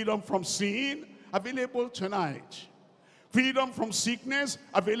 Freedom from sin, available tonight. Freedom from sickness,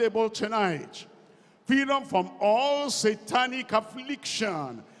 available tonight. Freedom from all satanic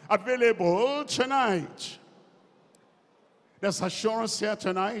affliction, available tonight. There's assurance here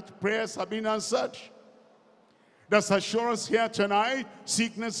tonight. Prayers have been answered. There's assurance here tonight.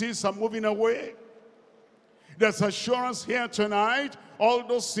 Sicknesses are moving away. There's assurance here tonight. All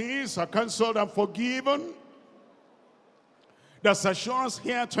those sins are cancelled and forgiven. There's assurance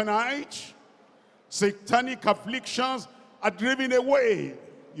here tonight. Satanic afflictions are driven away.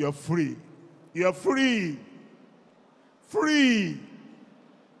 You're free. You're free. Free.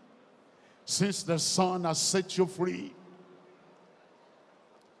 Since the Son has set you free,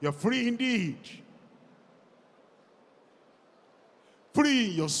 you're free indeed. Free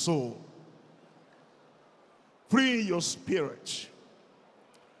your soul. Free your spirit.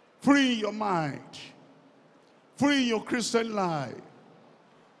 Free your mind. Free your Christian life.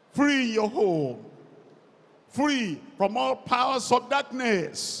 Free your home. Free from all powers of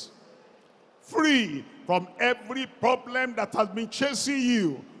darkness. Free from every problem that has been chasing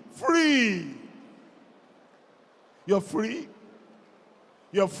you. Free. You're free.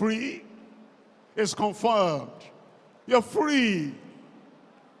 You're free. It's confirmed. You're free.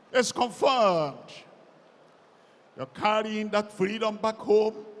 It's confirmed. You're carrying that freedom back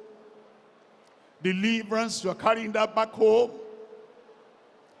home. Deliverance, you're carrying that back home.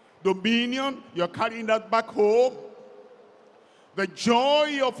 Dominion, you're carrying that back home. The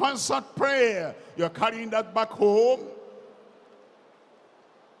joy of answered prayer, you're carrying that back home.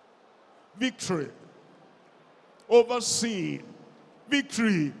 Victory over sin.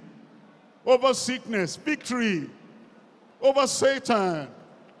 Victory over sickness. Victory over Satan.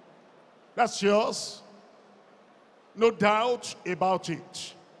 That's yours. No doubt about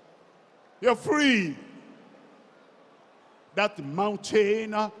it. You're free. That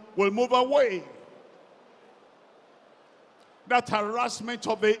mountain will move away. That harassment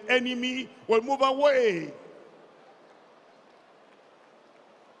of the enemy will move away.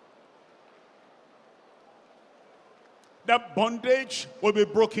 That bondage will be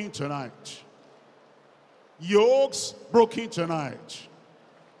broken tonight. Yokes broken tonight.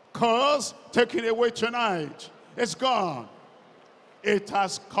 Curse taken away tonight. It's gone. It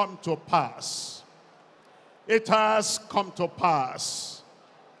has come to pass. It has come to pass.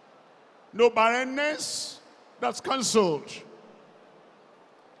 No barrenness, that's cancelled.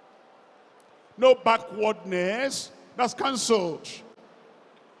 No backwardness, that's cancelled.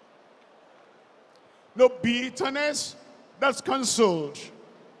 No bitterness, that's cancelled.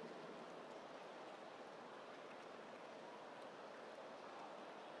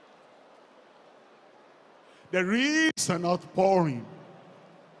 There is an outpouring.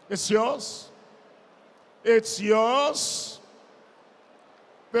 It's yours. It's yours.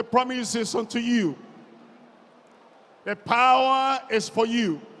 The promise is unto you. The power is for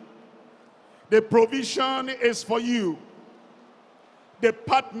you. The provision is for you. The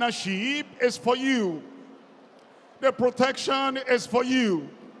partnership is for you. The protection is for you.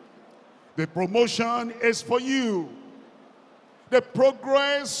 The promotion is for you. The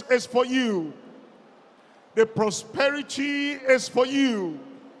progress is for you. The prosperity is for you.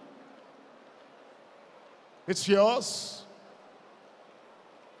 It's yours.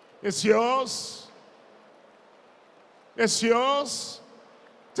 It's yours. It's yours.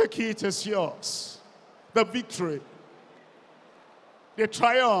 Take it, it's yours. The victory. The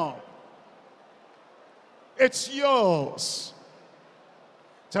triumph. It's yours.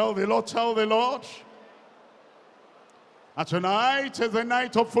 Tell the Lord, tell the Lord. And tonight is the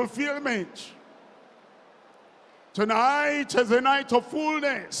night of fulfillment. Tonight is the night of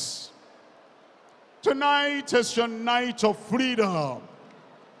fullness. Tonight is your night of freedom.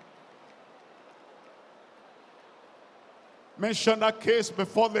 Mention that case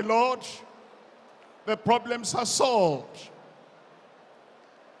before the Lord. The problems are solved.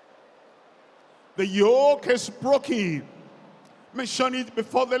 The yoke is broken. Mention it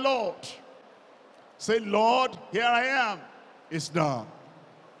before the Lord. Say, Lord, here I am. It's done.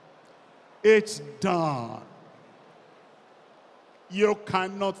 It's done. You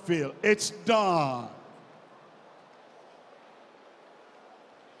cannot fail. It's done.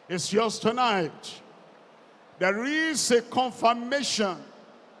 It's yours tonight. There is a confirmation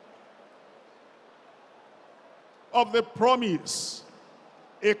of the promise.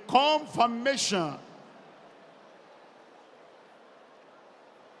 A confirmation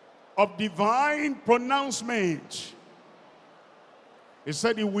of divine pronouncement. He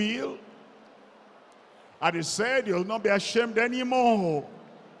said he will. And he said he'll not be ashamed anymore.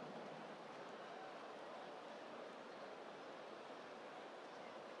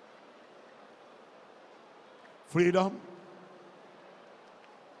 Freedom,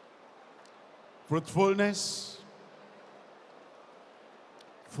 fruitfulness,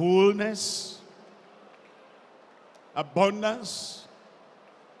 fullness, abundance,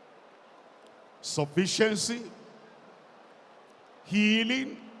 sufficiency,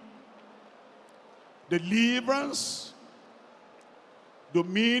 healing, deliverance,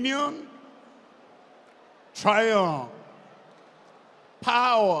 dominion, triumph,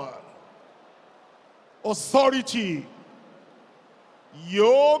 power, authority,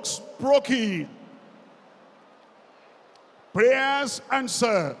 yokes broken, prayers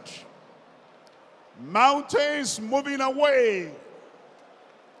answered, mountains moving away.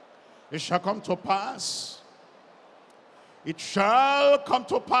 It shall come to pass. It shall come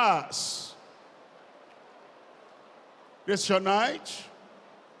to pass. This your night.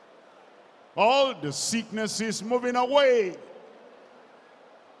 All the sicknesses moving away.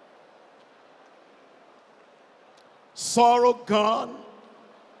 Sorrow gone.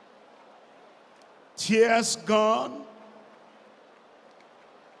 Tears gone.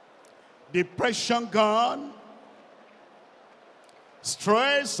 Depression gone.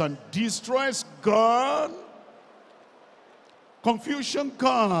 Stress and distress gone. Confusion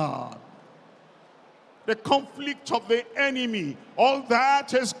gone. The conflict of the enemy, all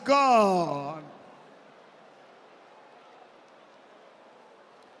that is gone.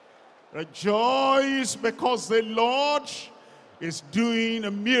 Rejoice because the Lord is doing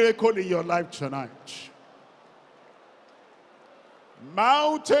a miracle in your life tonight.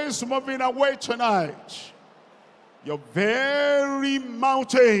 Mountains moving away tonight. Your very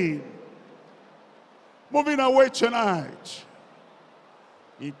mountain moving away tonight.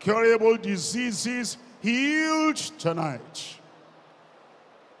 Incurable diseases healed tonight.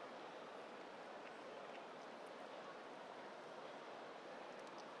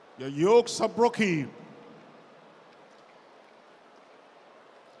 Your yokes are broken.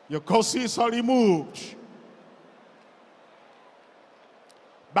 Your curses are removed.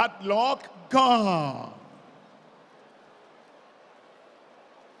 Bad luck gone.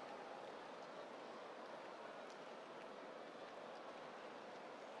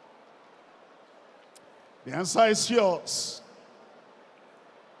 The answer is yours.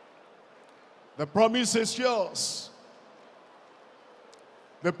 The promise is yours.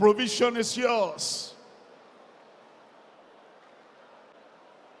 The provision is yours.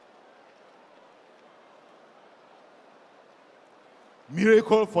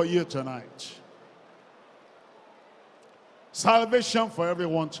 Miracle for you tonight. Salvation for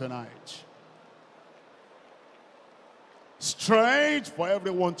everyone tonight. Strength for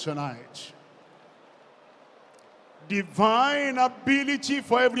everyone tonight. Divine ability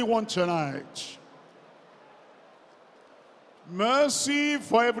for everyone tonight. Mercy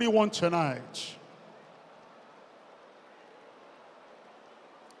for everyone tonight.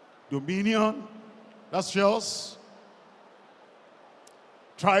 Dominion, that's yours.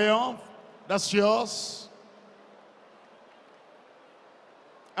 Triumph, that's yours.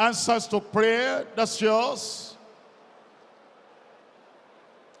 Answers to prayer, that's yours.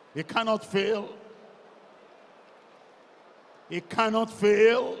 It cannot fail. It cannot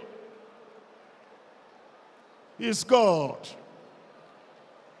fail. He's God.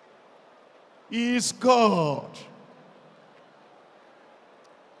 He is God.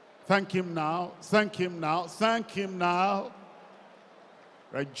 Thank him now. Thank him now. Thank him now.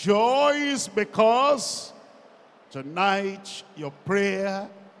 Rejoice because tonight your prayer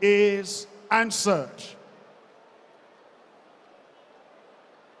is answered.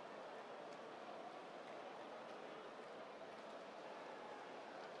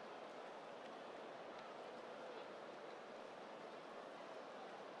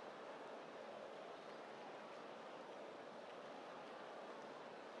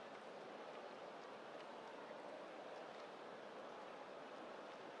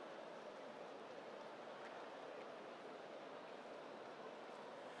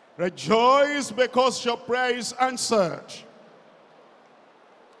 Rejoice because your prayer is answered.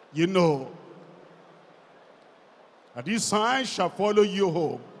 You know that these signs shall follow you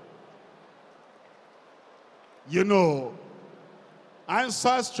home. You know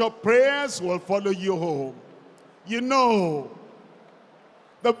answers to your prayers will follow you home. You know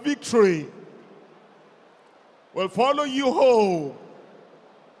the victory will follow you home.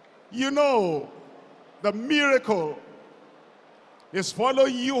 You know the miracle is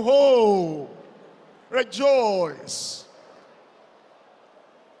following you home. Rejoice.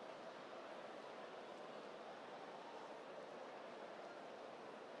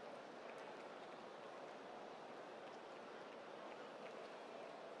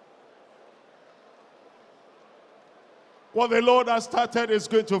 What the Lord has started is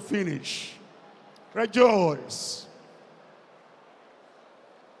going to finish. Rejoice.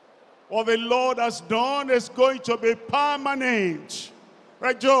 What the Lord has done is going to be permanent.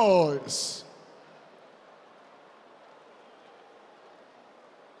 Rejoice.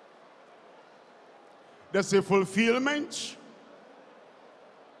 There's a fulfillment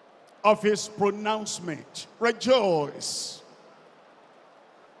of his pronouncement. Rejoice.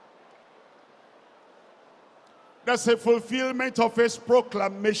 There's a fulfillment of his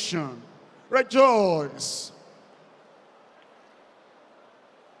proclamation. Rejoice.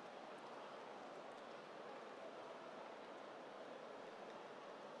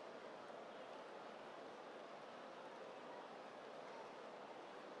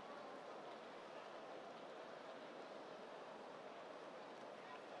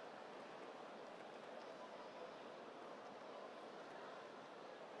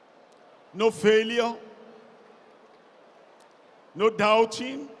 No failure, no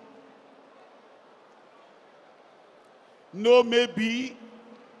doubting, no maybe,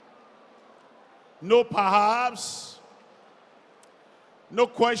 no perhaps, no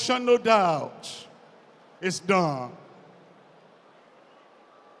question, no doubt. It's done.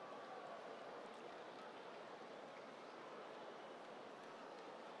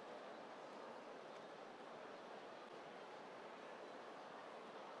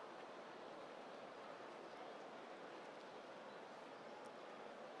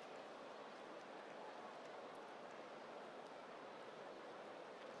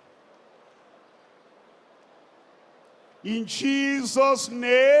 In Jesus'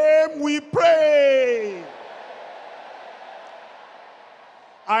 name we pray.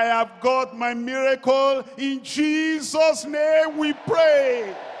 I have got my miracle. In Jesus' name we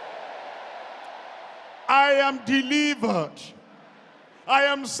pray. I am delivered. I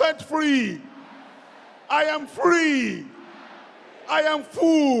am set free. I am free. I am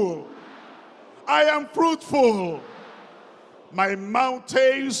full. I am fruitful. My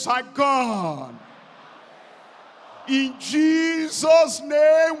mountains are gone. In Jesus'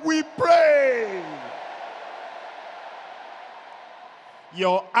 name we pray.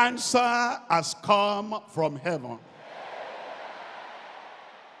 Your answer has come from heaven.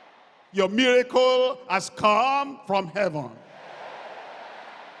 Your miracle has come from heaven.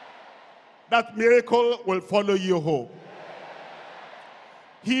 That miracle will follow you home.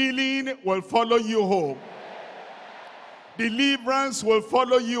 Healing will follow you home. Deliverance will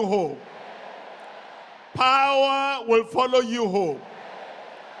follow you home. Power will follow you home.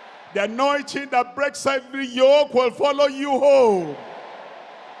 The anointing that breaks every yoke will follow you home.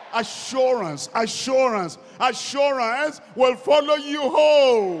 Assurance, assurance, assurance will follow you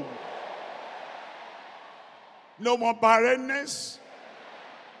home. No more barrenness.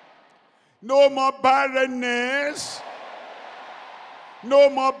 No more barrenness. No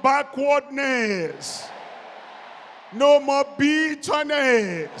more backwardness. No more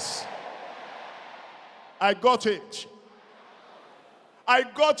bitterness. I got it. I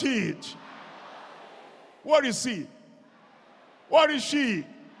got it. What is he? What is she?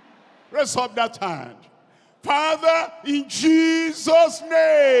 Raise up that hand. Father, in Jesus'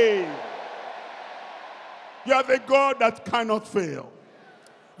 name. You are the God that cannot fail.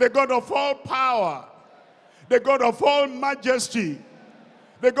 The God of all power. The God of all majesty.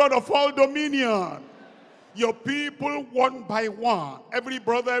 The God of all dominion. Your people one by one, every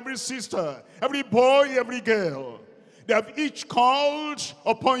brother, every sister, every boy, every girl, they have each called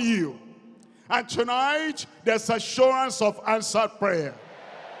upon you. And tonight, there's assurance of answered prayer.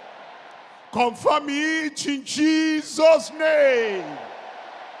 Confirm it in Jesus' name.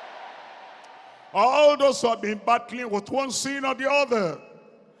 All those who have been battling with one sin or the other,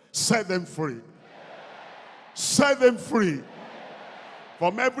 set them free. Set them free.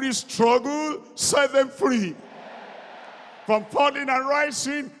 From every struggle, set them free. From falling and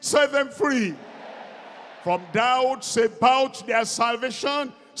rising, set them free. From doubts about their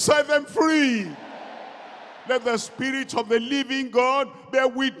salvation, set them free. Let the Spirit of the living God bear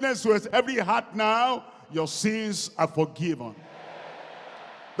witness with every heart now. Your sins are forgiven.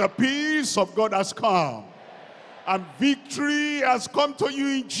 The peace of God has come. And victory has come to you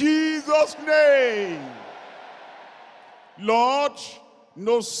in Jesus' name. Lord,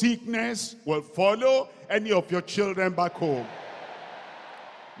 no sickness will follow any of your children back home.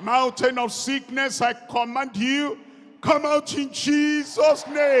 Mountain of sickness, I command you, come out in Jesus'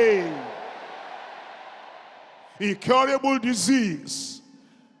 name. Incurable disease,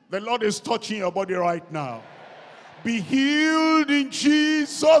 the Lord is touching your body right now. Be healed in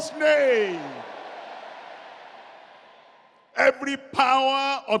Jesus' name. Every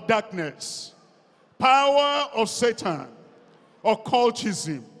power of darkness, power of Satan,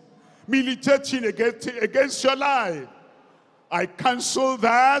 occultism, militating against your life, I cancel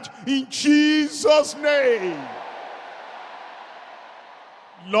that in Jesus' name.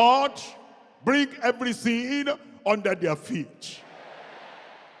 Lord, bring everything under their feet.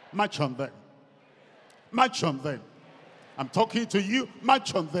 March on them. March on them. I'm talking to you,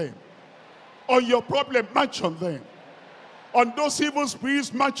 march on them. On your problem, march on them. On those evil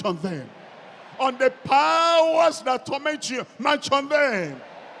spirits, march on them. On the powers that torment you, march on them.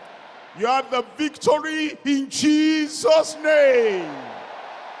 You have the victory in Jesus' name.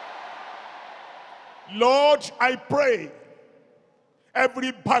 Lord, I pray,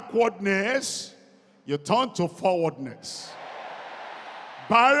 every backwardness, you turn to forwardness.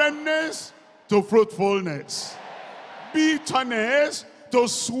 Barrenness to fruitfulness. Bitterness to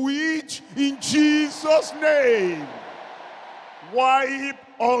sweet in Jesus' name. Wipe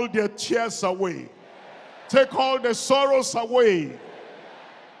all their tears away. Take all the sorrows away.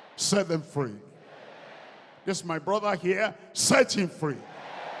 Set them free. This my brother here, set him free.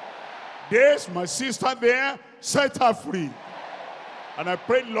 This my sister there, set her free. And I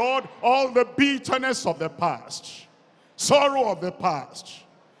pray, Lord, all the bitterness of the past, sorrow of the past,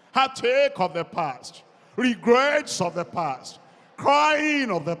 heartache of the past, regrets of the past,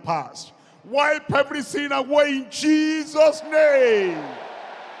 crying of the past, wipe everything away in Jesus' name.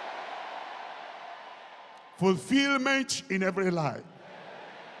 Fulfillment in every life.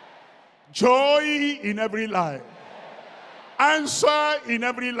 Joy in every life. Answer in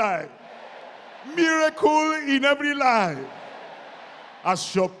every life. Miracle in every life.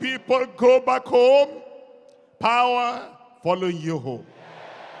 As your people go back home, power following you home.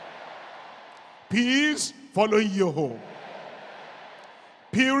 Peace following you home.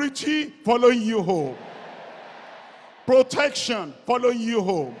 Purity following you home. Protection following you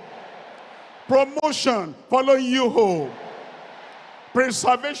home. Promotion following you home.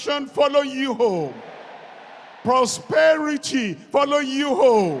 Preservation following you home. Prosperity following you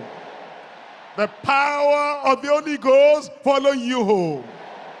home. The power of the Holy Ghost following you home.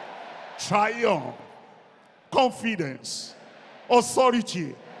 Triumph, confidence,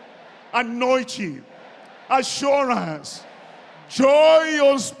 authority, anointing, assurance, joy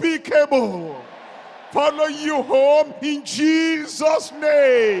unspeakable follow you home in Jesus'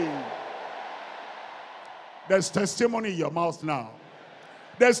 name. There's testimony in your mouth now.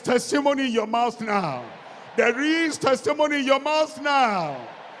 There's testimony in your mouth now. There is testimony in your mouth now.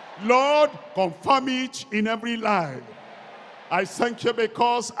 Lord, confirm it in every life. I thank you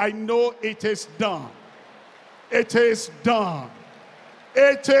because I know it is done. It is done.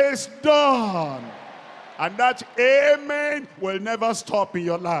 It is done. And that amen will never stop in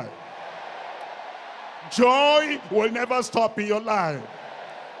your life. Joy will never stop in your life.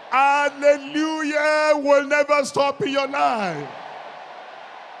 Hallelujah will never stop in your life.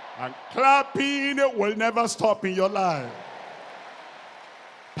 And clapping will never stop in your life.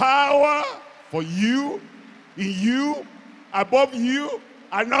 Power for you, in you, above you,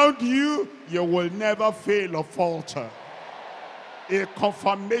 around you, you will never fail or falter. A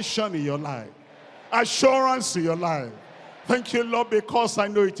confirmation in your life. Assurance in your life. Thank you, Lord, because I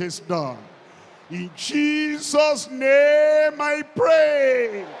know it is done. In Jesus' name I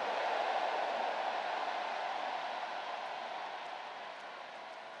pray.